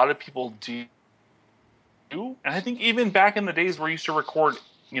a lot of people do. And I think even back in the days where you used to record,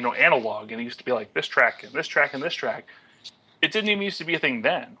 analog, and it used to be like this track and this track and this track, it didn't even used to be a thing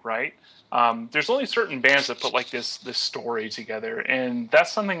then, right? There's only certain bands that put like this story together, and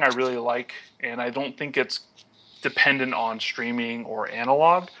that's something I really like. And I don't think it's dependent on streaming or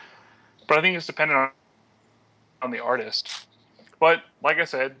analog, but I think it's dependent on the artist. But like I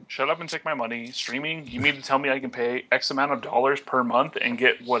said, shut up and take my money. Streaming, you mean to tell me I can pay X amount of dollars per month and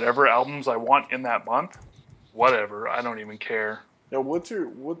get whatever albums I want in that month? Whatever, I don't even care. Yeah,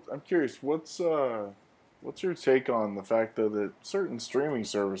 I'm curious, what's your take on the fact that certain streaming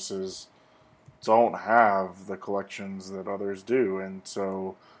services don't have the collections that others do, and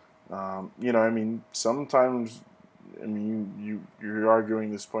so I mean, sometimes, I mean, you're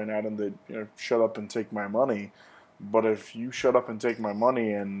arguing this point, Adam, that shut up and take my money. But if you shut up and take my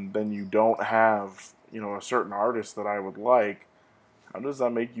money, and then you don't have a certain artist that I would like, how does that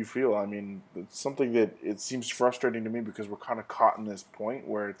make you feel? I mean, it's something that it seems frustrating to me because we're kind of caught in this point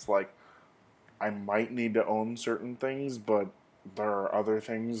where it's like I might need to own certain things, but there are other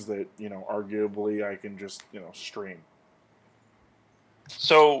things that arguably I can just stream.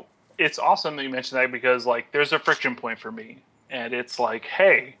 So it's awesome that you mentioned that because like there's a friction point for me, and it's like,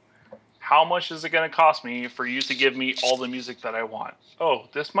 hey, how much is it going to cost me for you to give me all the music that I want? Oh,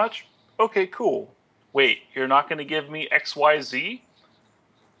 this much? Okay, cool. Wait, you're not going to give me XYZ?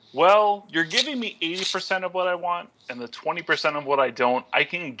 Well, you're giving me 80% of what I want, and the 20% of what I don't, I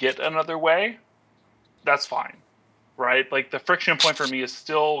can get another way. That's fine, right? Like the friction point for me is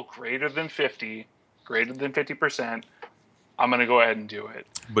still greater than 50%. I'm going to go ahead and do it.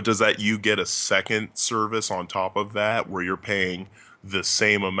 But does that you get a second service on top of that where you're paying the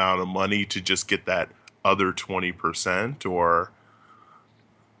same amount of money to just get that other 20%, or?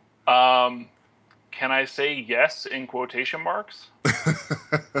 Can I say yes in quotation marks?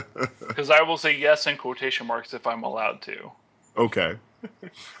 Because I will say yes in quotation marks if I'm allowed to. Okay.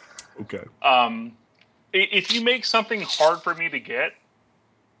 Okay. If you make something hard for me to get,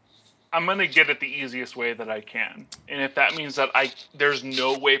 I'm going to get it the easiest way that I can. And if that means that there's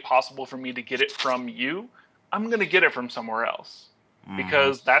no way possible for me to get it from you, I'm going to get it from somewhere else.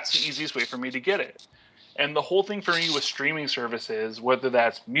 Because that's the easiest way for me to get it. And the whole thing for me with streaming services, whether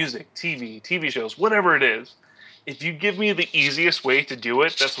that's music, TV shows, whatever it is, if you give me the easiest way to do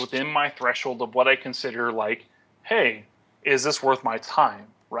it, that's within my threshold of what I consider like, hey, is this worth my time,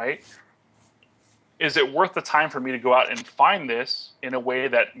 right? Is it worth the time for me to go out and find this in a way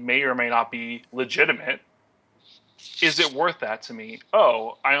that may or may not be legitimate? Is it worth that to me?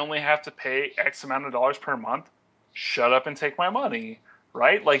 Oh, I only have to pay X amount of dollars per month. Shut up and take my money,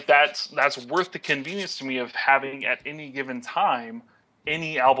 right? Like that's worth the convenience to me of having at any given time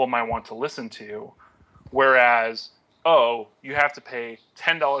any album I want to listen to. Whereas, oh, you have to pay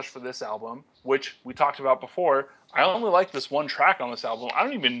 $10 for this album, which we talked about before. I only like this one track on this album. I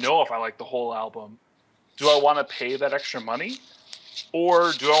don't even know if I like the whole album. Do I want to pay that extra money?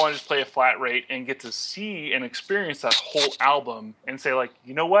 Or do I want to just play a flat rate and get to see and experience that whole album and say, like,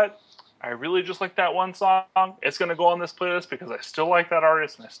 you know what? I really just like that one song. It's going to go on this playlist because I still like that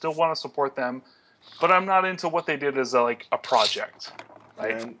artist and I still want to support them. But I'm not into what they did as a project.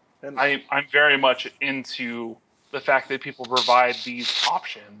 Right? And I'm very much into the fact that people provide these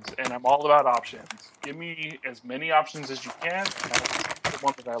options, and I'm all about options. Give me as many options as you can, and I'll the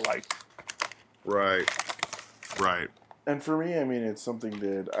one that I like. Right. And for me, I mean, it's something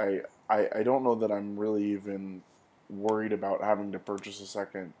that I don't know that I'm really even worried about having to purchase a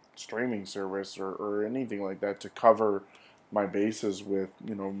second streaming service or anything like that to cover my bases with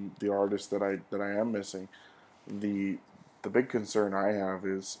the artists that I am missing. The big concern I have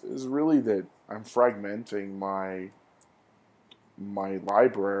is really that I'm fragmenting my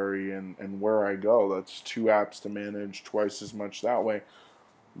library and where I go. That's 2 apps to manage, twice as much that way.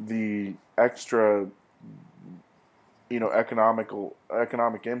 The extra economic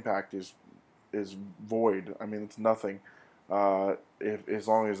impact is void. I mean, it's nothing if as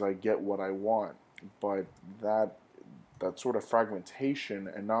long as I get what I want. But that sort of fragmentation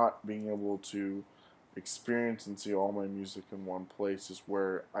and not being able to experience and see all my music in one place is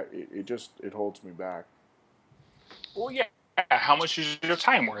where it holds me back. Well, yeah. How much is your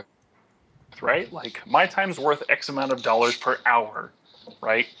time worth? Right? Like my time's worth X amount of dollars per hour,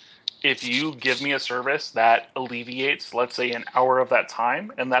 right? If you give me a service that alleviates, let's say, an hour of that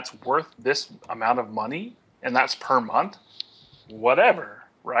time, and that's worth this amount of money, and that's per month, whatever,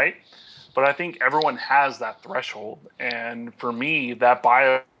 right? But I think everyone has that threshold, and for me, that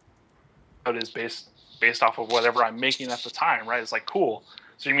is based off of whatever I'm making at the time, right? It's like, cool.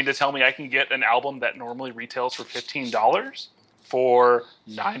 So you mean to tell me I can get an album that normally retails for $15 for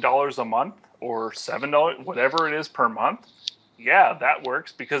 $9 a month or $7, whatever it is per month? Yeah, that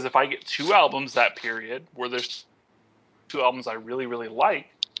works, because if I get 2 albums that period where there's 2 albums I really, really like,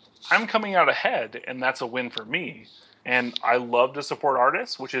 I'm coming out ahead, and that's a win for me. And I love to support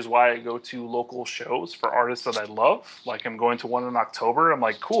artists, which is why I go to local shows for artists that I love. Like, I'm going to one in October. I'm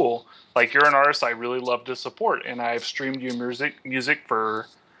like, cool. Like, you're an artist I really love to support, and I've streamed your music for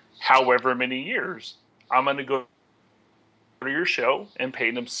however many years. I'm going to go to your show and pay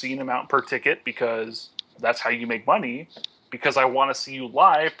an obscene amount per ticket, because that's how you make money, because I want to see you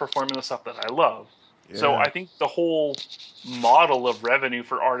live performing the stuff that I love. Yeah. So I think the whole model of revenue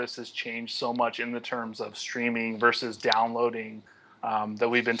for artists has changed so much in the terms of streaming versus downloading, that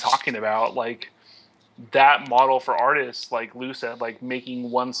we've been talking about. Like, that model for artists, like Lou said, like making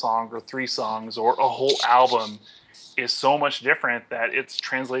 1 song or 3 songs or a whole album, is so much different that it's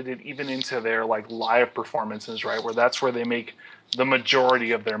translated even into their like live performances, right? Where that's where they make the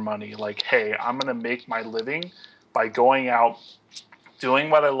majority of their money. Like, hey, I'm going to make my living by going out, doing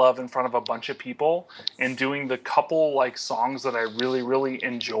what I love in front of a bunch of people, and doing the couple like songs that I really, really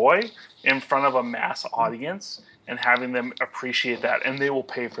enjoy in front of a mass audience, and having them appreciate that, and they will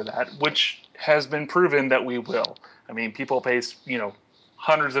pay for that, which has been proven that we will. I mean, people pay,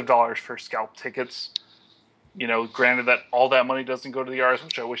 hundreds of dollars for scalp tickets. Granted that all that money doesn't go to the artist,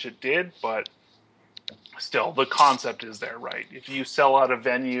 which I wish it did, but still, the concept is there, right? If you sell out a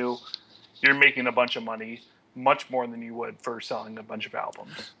venue, you're making a bunch of money, much more than you would for selling a bunch of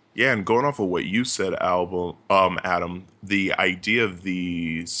albums. Yeah, and going off of what you said, Adam, the idea of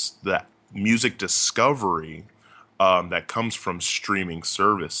the music discovery that comes from streaming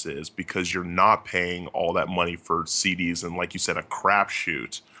services, because you're not paying all that money for CDs and, like you said, a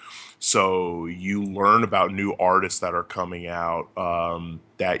crapshoot. So you learn about new artists that are coming out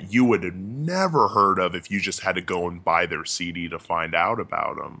that you would have never heard of if you just had to go and buy their CD to find out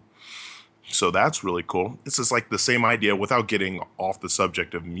about them. So that's really cool. This is like the same idea without getting off the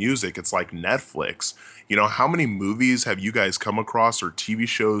subject of music. It's like Netflix. How many movies have you guys come across or TV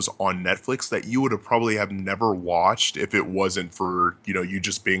shows on Netflix that you would have probably have never watched if it wasn't for, you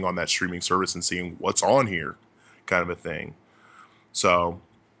just being on that streaming service and seeing what's on here, kind of a thing. So,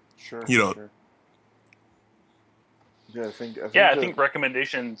 sure. Yeah, I think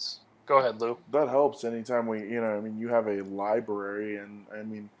recommendations. Go ahead, Lou. That helps anytime you have a library, and I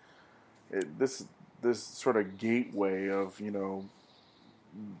mean, this sort of gateway of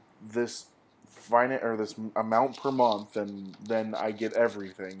this this amount per month, and then I get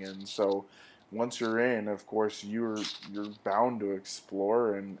everything. And so once you're in, of course, you're bound to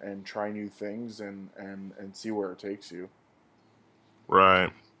explore and try new things and see where it takes you.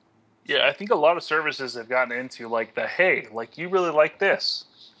 Right. Yeah, I think a lot of services have gotten into like hey, like you really like this.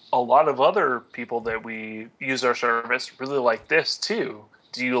 A lot of other people that we use our service really like this too.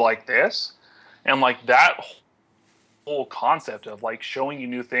 Do you like this? And like that whole concept of like showing you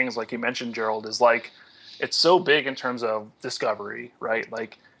new things, like you mentioned, Gerald, is like, it's so big in terms of discovery, right?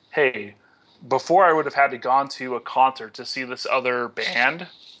 Like, hey, before I would have had to gone to a concert to see this other band,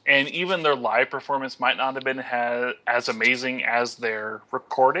 and even their live performance might not have been as amazing as their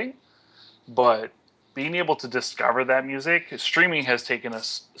recording, but being able to discover that music, streaming has taken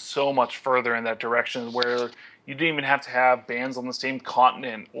us so much further in that direction, where you didn't even have to have bands on the same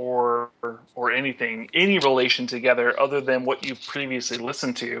continent or anything, any relation together other than what you've previously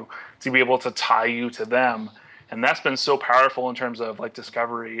listened to be able to tie you to them. And that's been so powerful in terms of like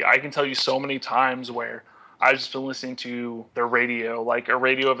discovery. I can tell you so many times where I've just been listening to the radio, like a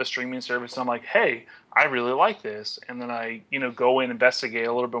radio of a streaming service, and I'm like, hey, I really like this. And then I, go and investigate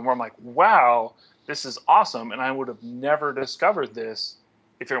a little bit more. I'm like, wow, this is awesome. And I would have never discovered this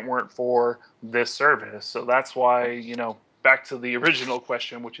if it weren't for this service. So that's why, back to the original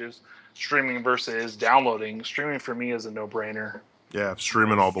question, which is streaming versus downloading. Streaming for me is a no-brainer. Yeah,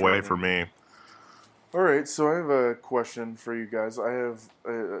 streaming all the way for me. All right, so I have a question for you guys. I have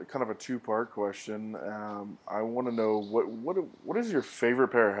kind of a 2-part question. I want to know what is your favorite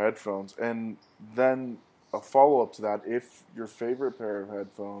pair of headphones, and then a follow-up to that. If your favorite pair of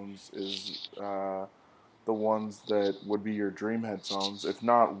headphones is the ones that would be your dream headphones. If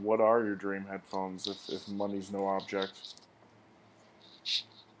not, what are your dream headphones if money's no object?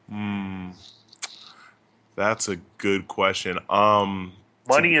 That's a good question.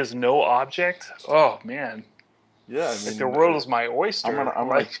 Money is no object? Oh, man. Yeah, I mean, if the world is my oyster. I'm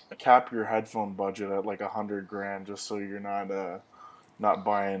gonna cap your headphone budget at like $100,000 just so you're not not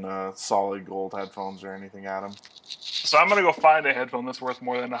buying solid gold headphones or anything, Adam. So I'm gonna go find a headphone that's worth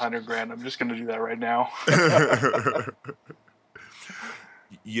more than $100,000. I'm just gonna do that right now.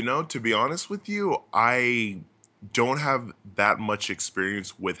 To be honest with you, I don't have that much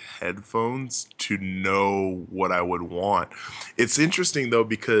experience with headphones to know what I would want. It's interesting though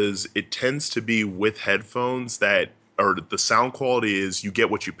because it tends to be with headphones that or the sound quality is you get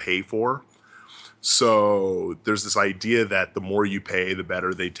what you pay for. So there's this idea that the more you pay, the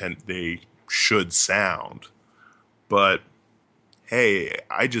better they should sound. But hey,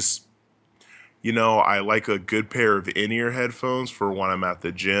 I like a good pair of in-ear headphones for when I'm at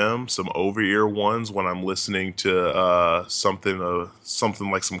the gym, some over-ear ones when I'm listening to something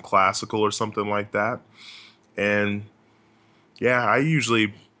like some classical or something like that. And yeah, I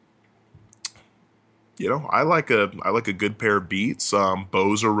usually, I like a good pair of Beats.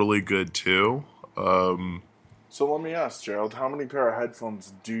 Bose are really good too. So let me ask, Gerald, how many pair of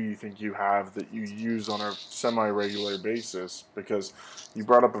headphones do you think you have that you use on a semi-regular basis? Because you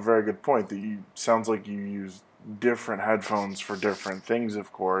brought up a very good point that you sounds like you use different headphones for different things,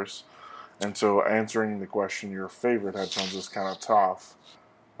 of course. And so answering the question, your favorite headphones is kind of tough.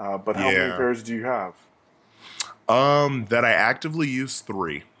 But how many Yeah. pairs do you have? That I actively use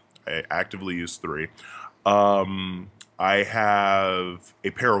three. I actively use three. I have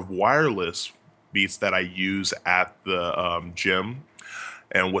a pair of wireless Beats that I use at the gym.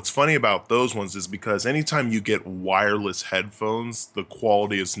 And what's funny about those ones is because anytime you get wireless headphones, the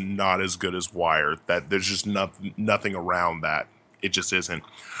quality is not as good as wired. That there's just nothing around that. It just isn't.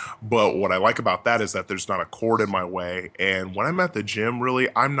 But what I like about that is that there's not a cord in my way. And when I'm at the gym, really,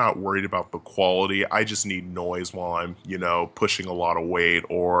 I'm not worried about the quality. I just need noise while I'm, pushing a lot of weight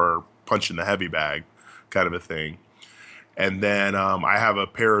or punching the heavy bag kind of a thing. And then I have a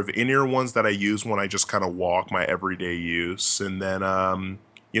pair of in-ear ones that I use when I just kind of walk my everyday use. And then,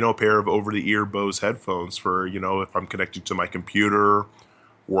 a pair of over-the-ear Bose headphones for, if I'm connected to my computer,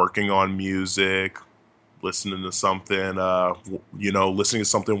 working on music, listening to something, listening to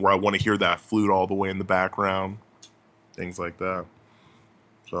something where I want to hear that flute all the way in the background, things like that.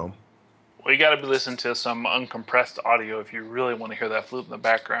 So, Well, you got to be listening to some uncompressed audio if you really want to hear that flute in the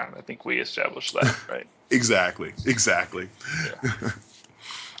background. I think we established that, right? exactly. Yeah.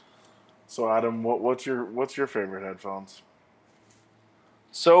 So Adam, what's your favorite headphones?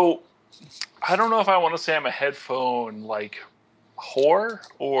 So, I don't know if I want to say I'm a headphone like whore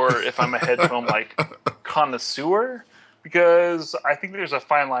or if I'm a headphone like connoisseur, because I think there's a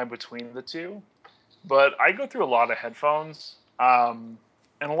fine line between the two. But I go through a lot of headphones, and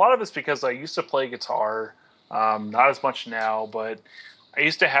a lot of it's because I used to play guitar, not as much now, but I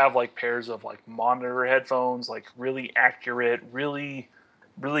used to have like pairs of like monitor headphones, like really accurate, really,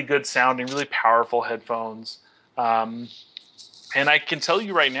 really good sounding, really powerful headphones. Um, and I can tell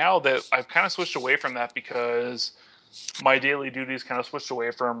you right now that I've kind of switched away from that because my daily duties kind of switched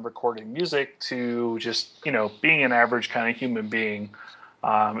away from recording music to just, being an average kind of human being,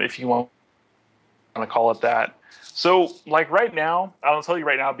 if you want to call it that. So, like right now, I'll tell you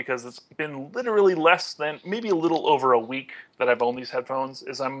right now because it's been literally less than maybe a little over a week that I've owned these headphones.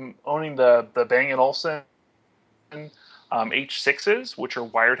 Is I'm owning the Bang& Olufsen H6s, which are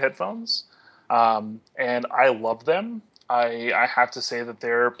wired headphones, and I love them. I have to say that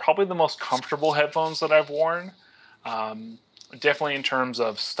they're probably the most comfortable headphones that I've worn. Um, Definitely in terms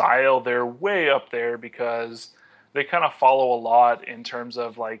of style, they're way up there because they kind of follow a lot in terms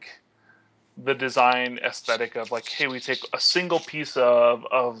of like the design aesthetic of like, hey, we take a single piece of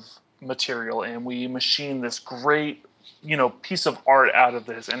material and we machine this great, piece of art out of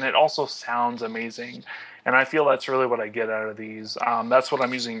this, and it also sounds amazing. And I feel that's really what I get out of these. That's what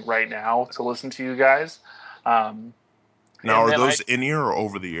I'm using right now to listen to you guys. Um, Now, and are then those in ear or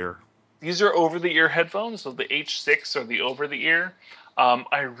over the ear? these are over-the-ear headphones, so the H6 or the over-the-ear.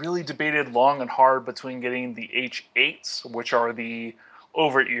 I really debated long and hard between getting the H8s, which are the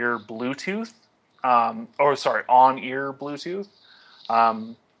over-ear Bluetooth, on-ear Bluetooth.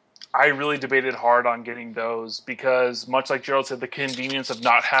 Um, I really debated hard on getting those because, much like Gerald said, the convenience of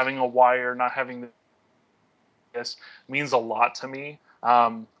not having a wire, not having this means a lot to me.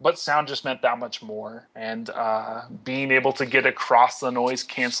 But sound just meant that much more. And being able to get across the noise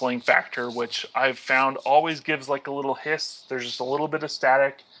canceling factor, which I've found always gives like a little hiss. There's just a little bit of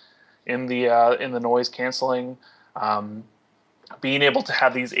static in the noise canceling. Um, Being able to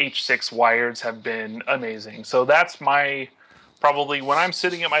have these H6 wires have been amazing. So that's my probably when I'm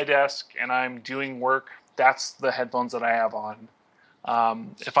sitting at my desk and I'm doing work, that's the headphones that I have on.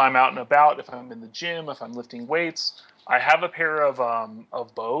 If I'm out and about, if I'm in the gym, if I'm lifting weights, I have a pair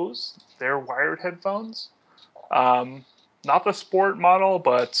of Bose. They're wired headphones. Um, not the sport model,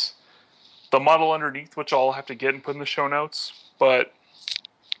 but the model underneath, which I'll have to get and put in the show notes. But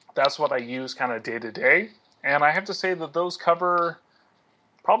that's what I use kind of day to day. And I have to say that those cover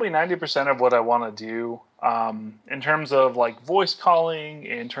probably 90% of what I want to do, in terms of like voice calling,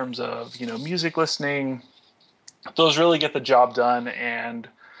 in terms of, music listening. Those really get the job done, and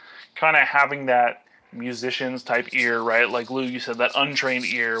kind of having that musician's type ear, right? Like Lou, you said, that untrained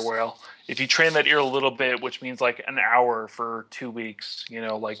ear. Well, if you train that ear a little bit, which means like an hour for 2 weeks,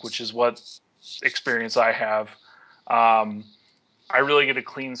 like, which is what experience I have. Um, I really get a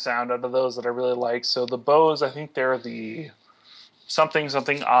clean sound out of those that I really like. So the Bose, I think they're the something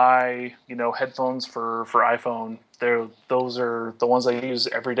I headphones for iPhone. Those are the ones I use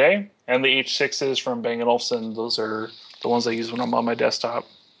every day, and the H6s from Bang& Olufsen. Those are the ones I use when I'm on my desktop.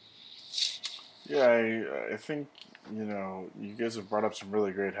 Yeah, I think you guys have brought up some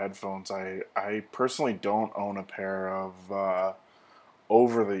really great headphones. I personally don't own a pair of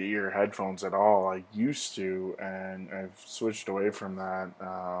over the ear headphones at all. I used to, and I've switched away from that.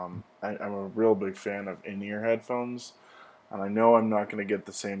 I'm a real big fan of in ear headphones, and I know I'm not going to get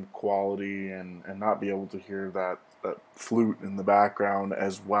the same quality and not be able to hear that flute in the background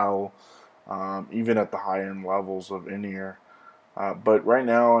as well, even at the high end levels of in ear. But right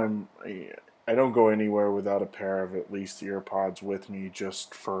now, I don't go anywhere without a pair of at least earpods with me,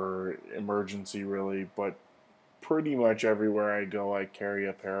 just for emergency, really. But pretty much everywhere I go, I carry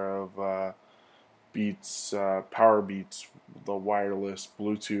a pair of Beats, Power Beats, the wireless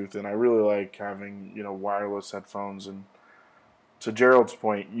Bluetooth, and I really like having wireless headphones. And to Gerald's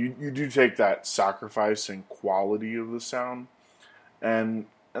point, you do take that sacrifice in quality of the sound, and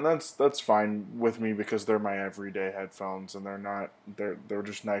that's fine with me because they're my everyday headphones, and they're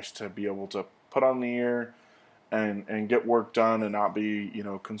just nice to be able to put on the ear and get work done and not be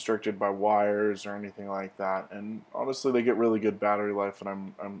constricted by wires or anything like that. And honestly, they get really good battery life,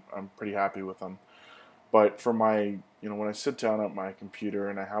 and I'm pretty happy with them. But for my when I sit down at my computer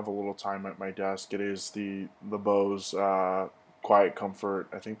and I have a little time at my desk, it is the Bose Quiet Comfort.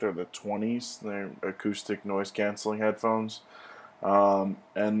 I think they're the 20s. They're acoustic noise canceling headphones. And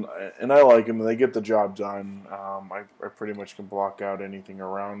I like them. They get the job done. I pretty much can block out anything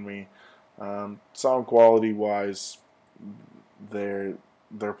around me. Sound quality wise, they're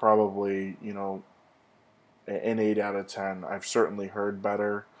probably an 8 out of 10. I've certainly heard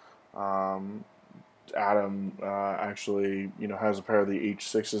better. Adam actually has a pair of the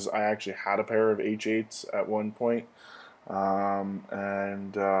H6s. I actually had a pair of H8s at one point.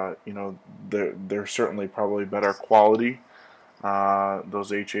 And they're certainly probably better quality.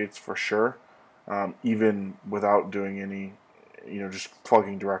 Those H8s for sure, even without doing any, just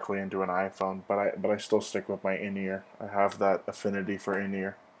plugging directly into an iPhone. But I still stick with my in ear. I have that affinity for in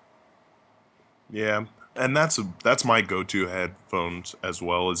ear. Yeah, and that's my go-to headphones as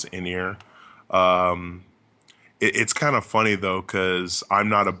well as in-ear. Um, it's kind of funny though, because I'm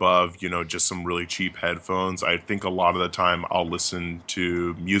not above, just some really cheap headphones. I think a lot of the time I'll listen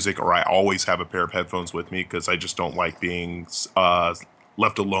to music, or I always have a pair of headphones with me because I just don't like being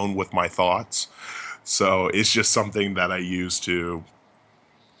left alone with my thoughts. So it's just something that I use to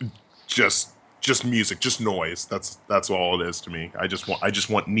just music, just noise. That's all it is to me. I just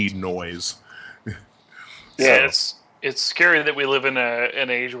want need noise. Yeah, it's scary that we live in an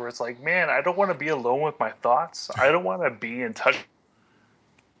age where it's like, man, I don't want to be alone with my thoughts. I don't want to be in touch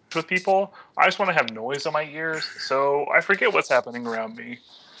with people. I just want to have noise in my ears, so I forget what's happening around me.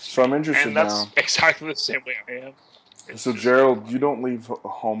 So I'm interested And that's now. exactly the same way I am. So Gerald, you don't leave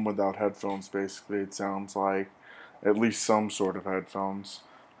home without headphones. Basically, it sounds like at least some sort of headphones.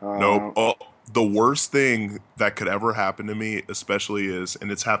 Nope. Uh, Oh, the worst thing that could ever happen to me, especially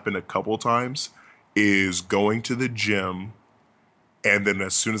and it's happened a couple times, is going to the gym and then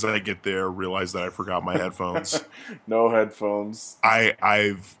as soon as I get there, realize that I forgot my headphones. no headphones.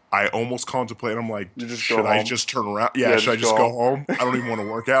 I almost contemplate. I'm like, You just go should I home. just turn around? Yeah, Yeah, should I just go just go home. home? I don't even want to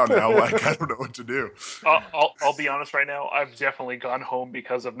work out now. Like, I don't know what to do. I'll be honest right now. I've definitely gone home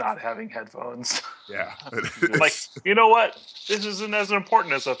because of not having headphones. Yeah. Like, you know what? This isn't as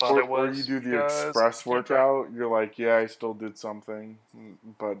important as I thought it Or was. you do the because express I can't drive. workout. You're like, yeah, I still did something,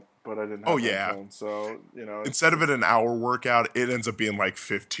 but I didn't Oh have yeah. headphones. So Instead of it's an hour workout, it ends up being like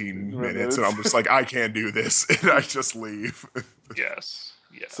 15 minutes, and minutes. I'm just like, I can't do this, and I just leave. Yes.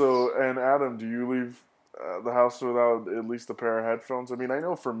 Yes. So, and Adam, do you leave the house without at least a pair of headphones? I mean, I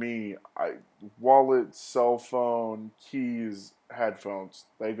know for me, wallet, cell phone, keys, headphones,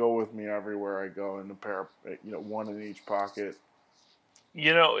 they go with me everywhere I go in a pair of, one in each pocket.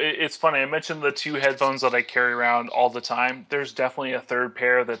 It's funny. I mentioned the two headphones that I carry around all the time. There's definitely a third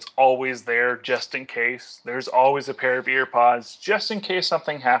pair that's always there just in case. There's always a pair of earpods just in case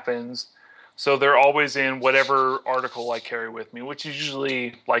something happens. So they're always in whatever article I carry with me, which is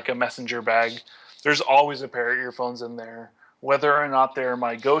usually like a messenger bag. There's always a pair of earphones in there. Whether or not they're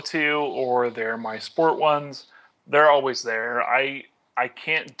my go-to or they're my sport ones, they're always there. I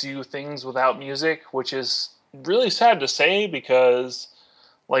can't do things without music, which is really sad to say because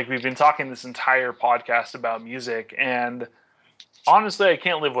like we've been talking this entire podcast about music, and honestly, I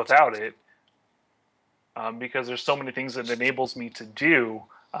can't live without it because there's so many things that it enables me to do.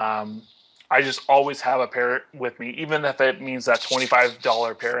 I just always have a pair with me, even if it means that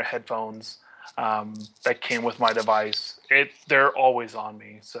 $25 pair of headphones that came with my device. They're always on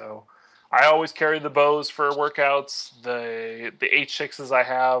me. So I always carry the Bose for workouts. The H6s I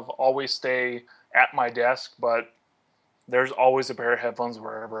have always stay at my desk, but there's always a pair of headphones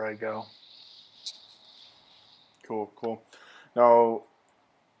wherever I go. Cool. Now,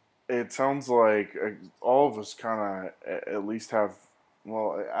 it sounds like all of us kind of at least have.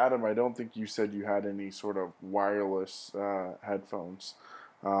 Well, Adam, I don't think you said you had any sort of wireless headphones.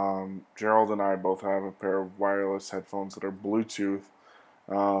 Gerald and I both have a pair of wireless headphones that are Bluetooth.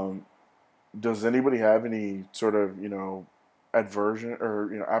 Does anybody have any sort of aversion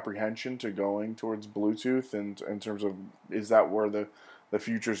or apprehension to going towards Bluetooth, and in terms of, is that where the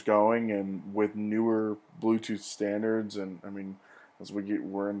future's going, and with newer Bluetooth standards, and I mean, as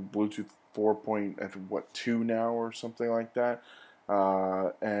we're in Bluetooth 4.2 now or something like that,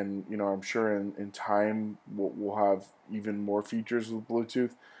 and I'm sure in time we'll have even more features with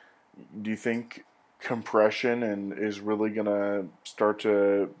Bluetooth. Do you think compression and is really gonna start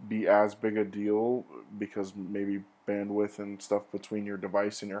to be as big a deal because maybe bandwidth and stuff between your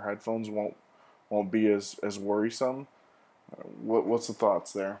device and your headphones won't be as worrisome? What's the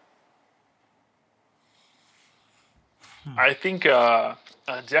thoughts there? I think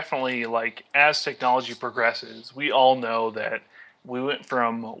definitely, like, as technology progresses, we all know that we went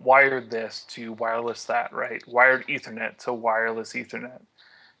from wired this to wireless that, right? Wired Ethernet to wireless Ethernet.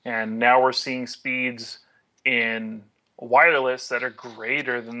 And now we're seeing speeds in wireless that are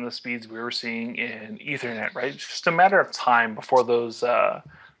greater than the speeds we were seeing in Ethernet, right? It's just a matter of time before those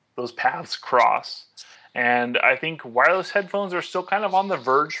paths cross. And I think wireless headphones are still kind of on the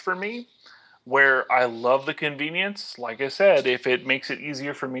verge for me, where I love the convenience. Like I said, if it makes it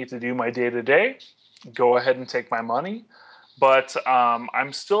easier for me to do my day-to-day, go ahead and take my money. But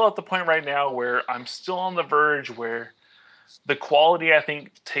I'm still at the point right now where I'm still on the verge where the quality, I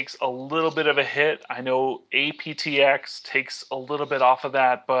think, takes a little bit of a hit. I know aptX takes a little bit off of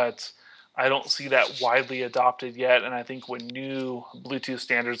that, but I don't see that widely adopted yet. And I think when new Bluetooth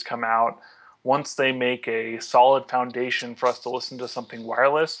standards come out, once they make a solid foundation for us to listen to something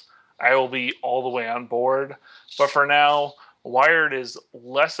wireless, I will be all the way on board. But for now, wired is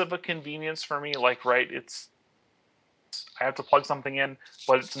less of a convenience for me. Like, right, I have to plug something in,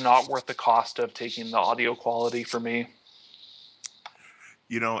 but it's not worth the cost of taking the audio quality for me.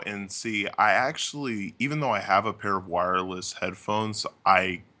 And see, I actually, even though I have a pair of wireless headphones,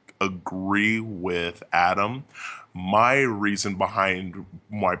 I agree with Adam. My reason behind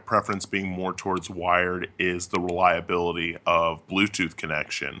my preference being more towards wired is the reliability of Bluetooth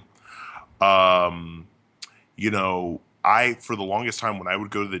connection. Um, for the longest time when I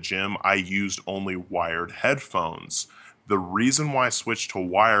would go to the gym, I used only wired headphones. The reason why I switched to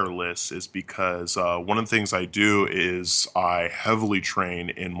wireless is because one of the things I do is I heavily train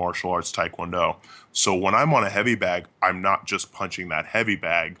in martial arts taekwondo. So when I'm on a heavy bag, I'm not just punching that heavy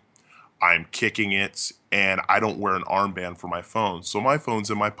bag, I'm kicking it, and I don't wear an armband for my phone. So my phone's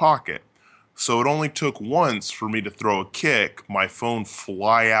in my pocket. So it only took once for me to throw a kick, my phone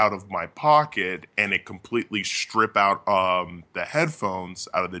fly out of my pocket, and it completely strip out the headphones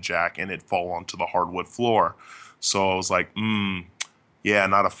out of the jack, and it fall onto the hardwood floor. So I was like, yeah,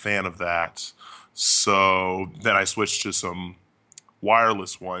 not a fan of that. So then I switched to some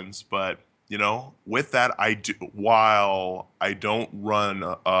wireless ones. But, with that, while I don't run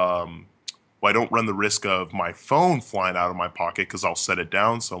the risk of my phone flying out of my pocket because I'll set it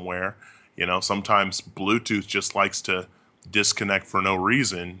down somewhere. Sometimes Bluetooth just likes to disconnect for no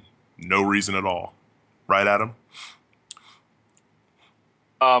reason at all. Right, Adam?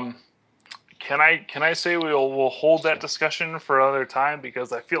 Can I say we'll hold that discussion for another time,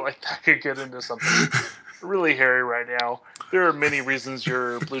 because I feel like that could get into something really hairy right now. There are many reasons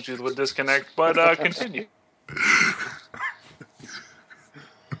your Bluetooth would disconnect, but continue.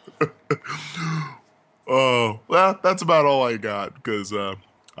 Oh, well, that's about all I got, because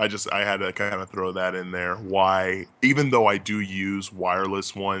I had to kind of throw that in there. Why, even though I do use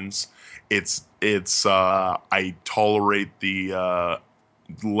wireless ones, it's I tolerate the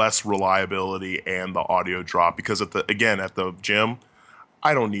less reliability and the audio drop because at the gym,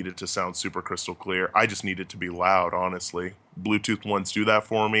 I don't need it to sound super crystal clear. I just need it to be loud, honestly. Bluetooth ones do that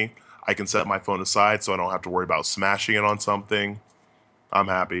for me. I can set my phone aside so I don't have to worry about smashing it on something. I'm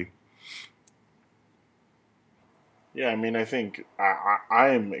happy. Yeah, I mean, I think I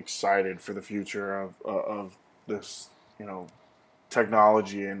am excited for the future of this, you know,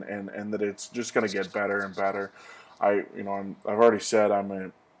 technology, and that it's just going to get better and better. I've already said I'm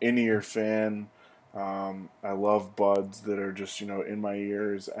an in-ear fan. I love buds that are just in my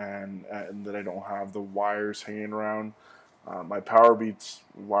ears, and that I don't have the wires hanging around. My Power Beats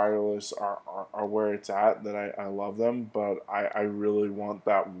wireless are where it's at. That I love them, but I really want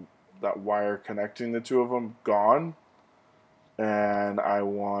that wire connecting the two of them gone, and I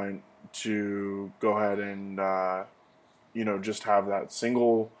want to go ahead and just have that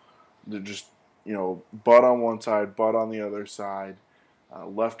single, just butt on one side, butt on the other side,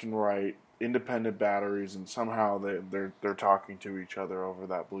 left and right, independent batteries, and somehow they're talking to each other over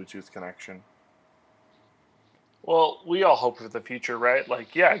that Bluetooth connection. Well, we all hope for the future, right?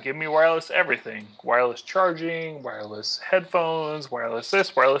 Like, yeah, give me wireless everything. Wireless charging, wireless headphones, wireless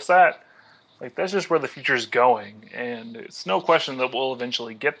this, wireless that. Like, that's just where the future is going. And it's no question that we'll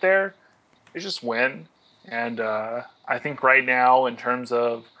eventually get there. It's just when. And I think right now, in terms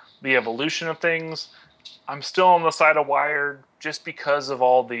of the evolution of things, I'm still on the side of wired just because of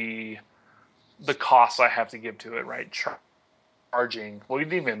all the costs I have to give to it, right? Charging. Well, you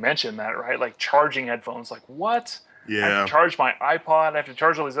didn't even mention that, right? Like charging headphones. Like what? I have to Yeah. charge my iPod. I have to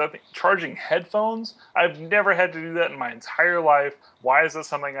charge all these other things. Charging headphones. I've never had to do that in my entire life. Why is this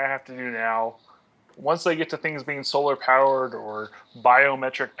something I have to do now? Once they get to things being solar powered or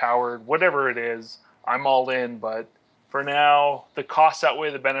biometric powered, whatever it is, I'm all in. But for now, the costs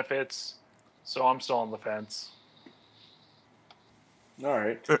outweigh the benefits, so I'm still on the fence. All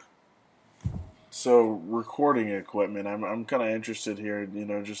right. So recording equipment, I'm kind of interested here.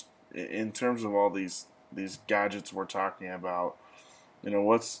 Just in terms of all these gadgets we're talking about.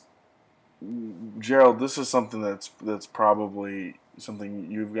 What's Gerald? This is something that's probably something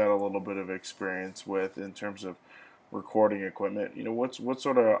you've got a little bit of experience with in terms of recording equipment. What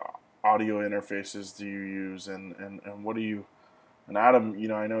sort of audio interfaces do you use, and what do you? And Adam,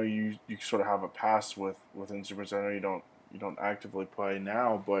 I know you sort of have a past with instruments. I know you don't actively play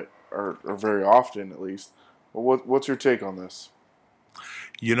now, but or very often at least. But what's your take on this?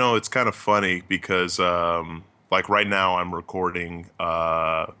 It's kind of funny because, like right now, I'm recording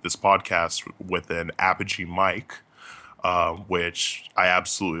this podcast with an Apogee mic, which I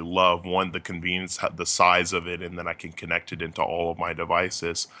absolutely love. One, the convenience, the size of it, and then I can connect it into all of my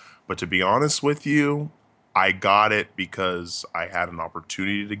devices. But to be honest with you, I got it because I had an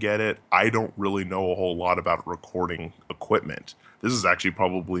opportunity to get it. I don't really know a whole lot about recording equipment. This is actually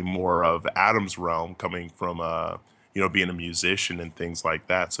probably more of Adam's realm coming from being a musician and things like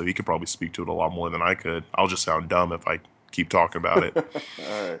that. So he could probably speak to it a lot more than I could. I'll just sound dumb if I keep talking about it.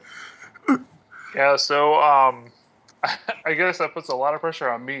 All right. Yeah, so I guess that puts a lot of pressure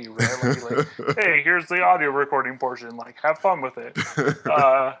on me, right? Like, hey, here's the audio recording portion. Like, have fun with it.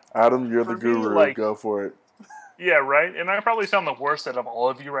 Adam, you're the For me, guru. Go for it. yeah, right. And I probably sound the worst out of all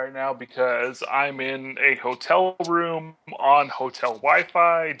of you right now because I'm in a hotel room on hotel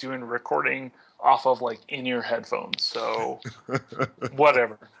Wi-Fi doing recording off of like in-ear headphones. So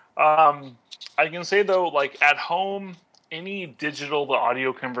whatever. I can say though, like at home, any digital to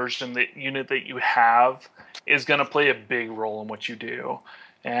audio conversion that unit that you have is going to play a big role in what you do.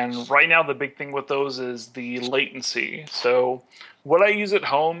 And right now, the big thing with those is the latency. So, what I use at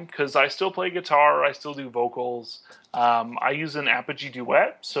home, because I still play guitar, I still do vocals. I use an Apogee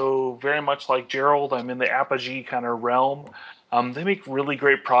Duet. So, very much like Gerald, I'm in the Apogee kind of realm. They make really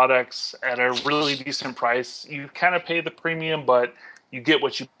great products at a really decent price. You kind of pay the premium, but you get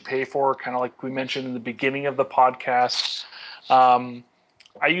what you pay for, kind of like we mentioned in the beginning of the podcast. Um,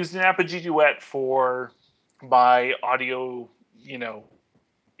 I use an Apogee Duet for my audio, you know,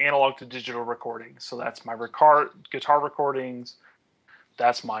 analog to digital recordings. So that's my guitar recordings,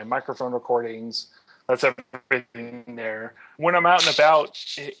 that's my microphone recordings, that's everything there. When I'm out and about,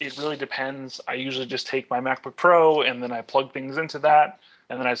 it really depends. I usually just take my MacBook Pro and then I plug things into that.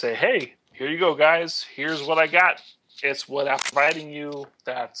 And then I say, hey, here you go, guys. Here's what I got. It's what I'm providing you.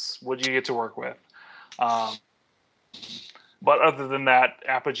 That's what you get to work with. Um, but other than that,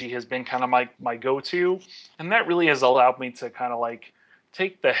 Apogee has been kind of my go-to. And that really has allowed me to kind of like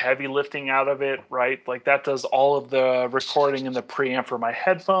take the heavy lifting out of it, right? Like that does all of the recording and the preamp for my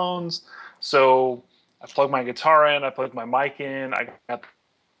headphones. So I plug my guitar in, I plug my mic in, I got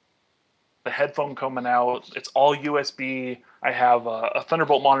the headphone coming out. It's all USB. I have a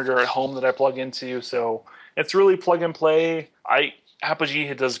Thunderbolt monitor at home that I plug into, so it's really plug and play.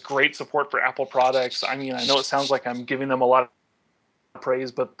 Apogee does great support for Apple products. I mean, I know it sounds like I'm giving them a lot of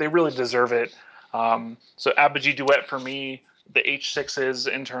praise, but they really deserve it. So Apogee Duet for me, the H6s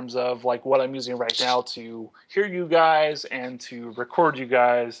in terms of like what I'm using right now to hear you guys and to record you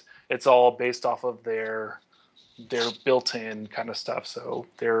guys, it's all based off of their built-in kind of stuff. So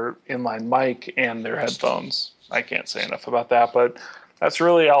their inline mic and their headphones. I can't say enough about that, but that's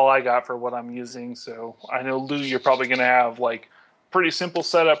really all I got for what I'm using. So I know, Lou, you're probably going to have like pretty simple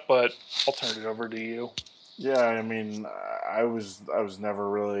setup, but I'll turn it over to you. Yeah, I mean, I was never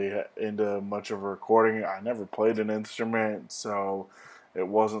really into much of recording. I never played an instrument, so it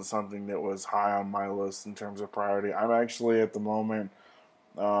wasn't something that was high on my list in terms of priority. I'm actually at the moment,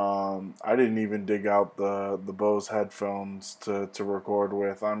 I didn't even dig out the Bose headphones to record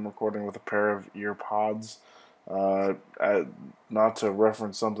with. I'm recording with a pair of ear pods. Not to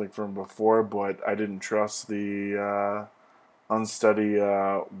reference something from before, but I didn't trust the unsteady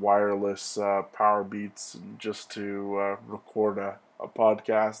wireless power beats just to record a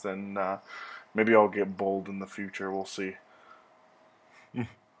podcast, and maybe I'll get bold in the future. We'll see.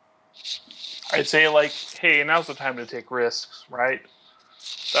 I'd say like, hey, now's the time to take risks, right?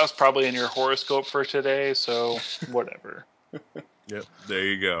 That was probably in your horoscope for today, so whatever. Yep, there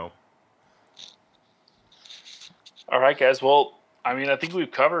you go. All right, guys. Well, I mean, I think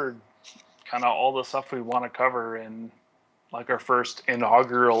we've covered kind of all the stuff we want to cover in like our first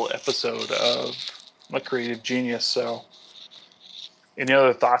inaugural episode of The Creative Genius. So, any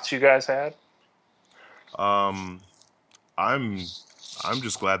other thoughts you guys had? I'm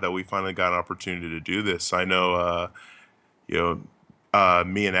just glad that we finally got an opportunity to do this. I know,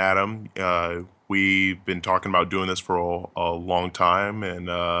 me and Adam, we've been talking about doing this for a long time, and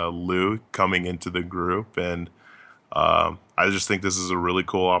Lou coming into the group, and I just think this is a really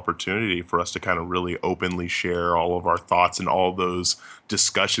cool opportunity for us to kind of really openly share all of our thoughts and all those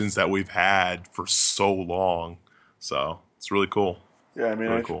discussions that we've had for so long. So it's really cool. Yeah, I mean,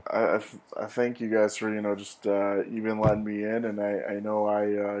 Really cool. I thank you guys for just even letting me in, and I know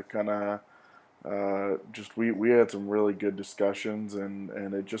I kind of just we had some really good discussions,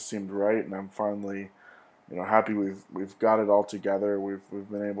 and it just seemed right, and I'm finally happy we've got it all together. We've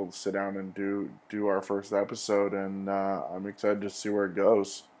been able to sit down and do our first episode, and I'm excited to see where it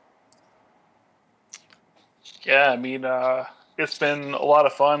goes. Yeah, I mean, it's been a lot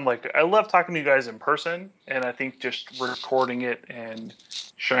of fun. Like, I love talking to you guys in person, and I think just recording it and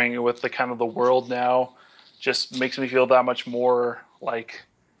sharing it with the kind of the world now just makes me feel that much more like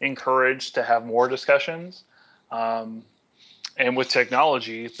encouraged to have more discussions. And with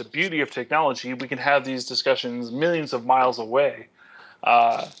technology, the beauty of technology, we can have these discussions millions of miles away.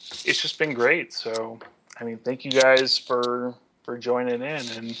 It's just been great. So, I mean, thank you guys for joining in,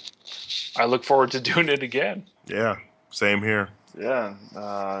 and I look forward to doing it again. Yeah, same here. Yeah,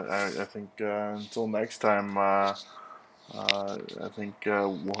 I think until next time, I think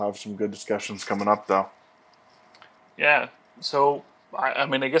we'll have some good discussions coming up, though. Yeah. So, I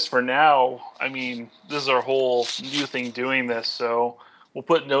mean, I guess for now, I mean, this is our whole new thing doing this. So we'll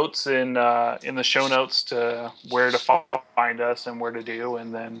put notes in the show notes to where to find us and where to do,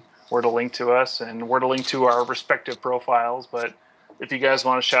 and then where to link to us and where to link to our respective profiles. But if you guys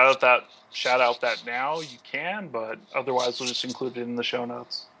want to shout out that now, you can. But otherwise, we'll just include it in the show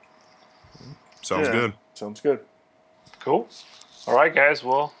notes. Sounds good. Sounds good. Cool. All right, guys.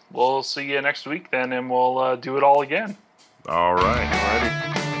 Well, we'll see you next week then, and we'll do it all again. All right. Alrighty.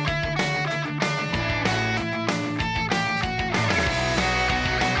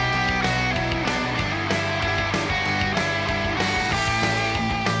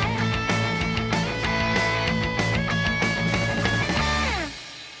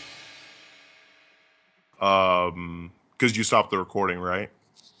 Because you stopped the recording, right?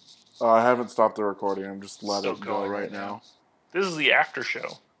 I haven't stopped the recording. I'm just letting Still it go going right now. This is the after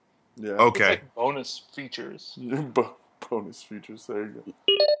show. Yeah. Okay. It's like bonus features. Bonus features. There you go.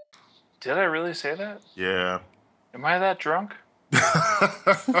 Did I really say that? Yeah. Am I that drunk?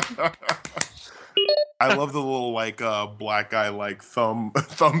 I love the little like black guy like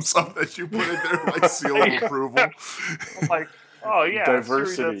thumbs up that you put in there, like seal of approval. I'm like, oh yeah,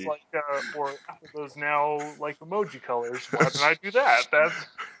 Diversity. Siri, that's like or those now like emoji colors. Why did I do that? That's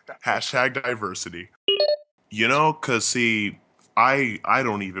Hashtag diversity. Because see, I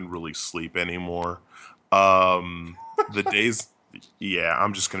don't even really sleep anymore. The days Yeah,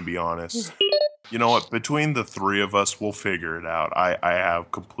 I'm just going to be honest. You know what? Between the three of us, we'll figure it out. I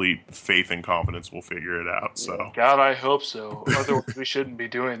have complete faith and confidence we'll figure it out. So, God, I hope so. Otherwise, we shouldn't be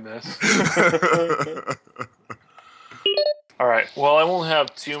doing this. All right. Well, I won't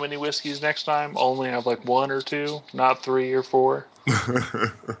have too many whiskeys next time. I'll only have like 1 or 2, not 3 or 4.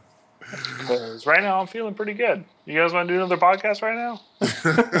 Because right now I'm feeling pretty good. You guys want to do another podcast right now?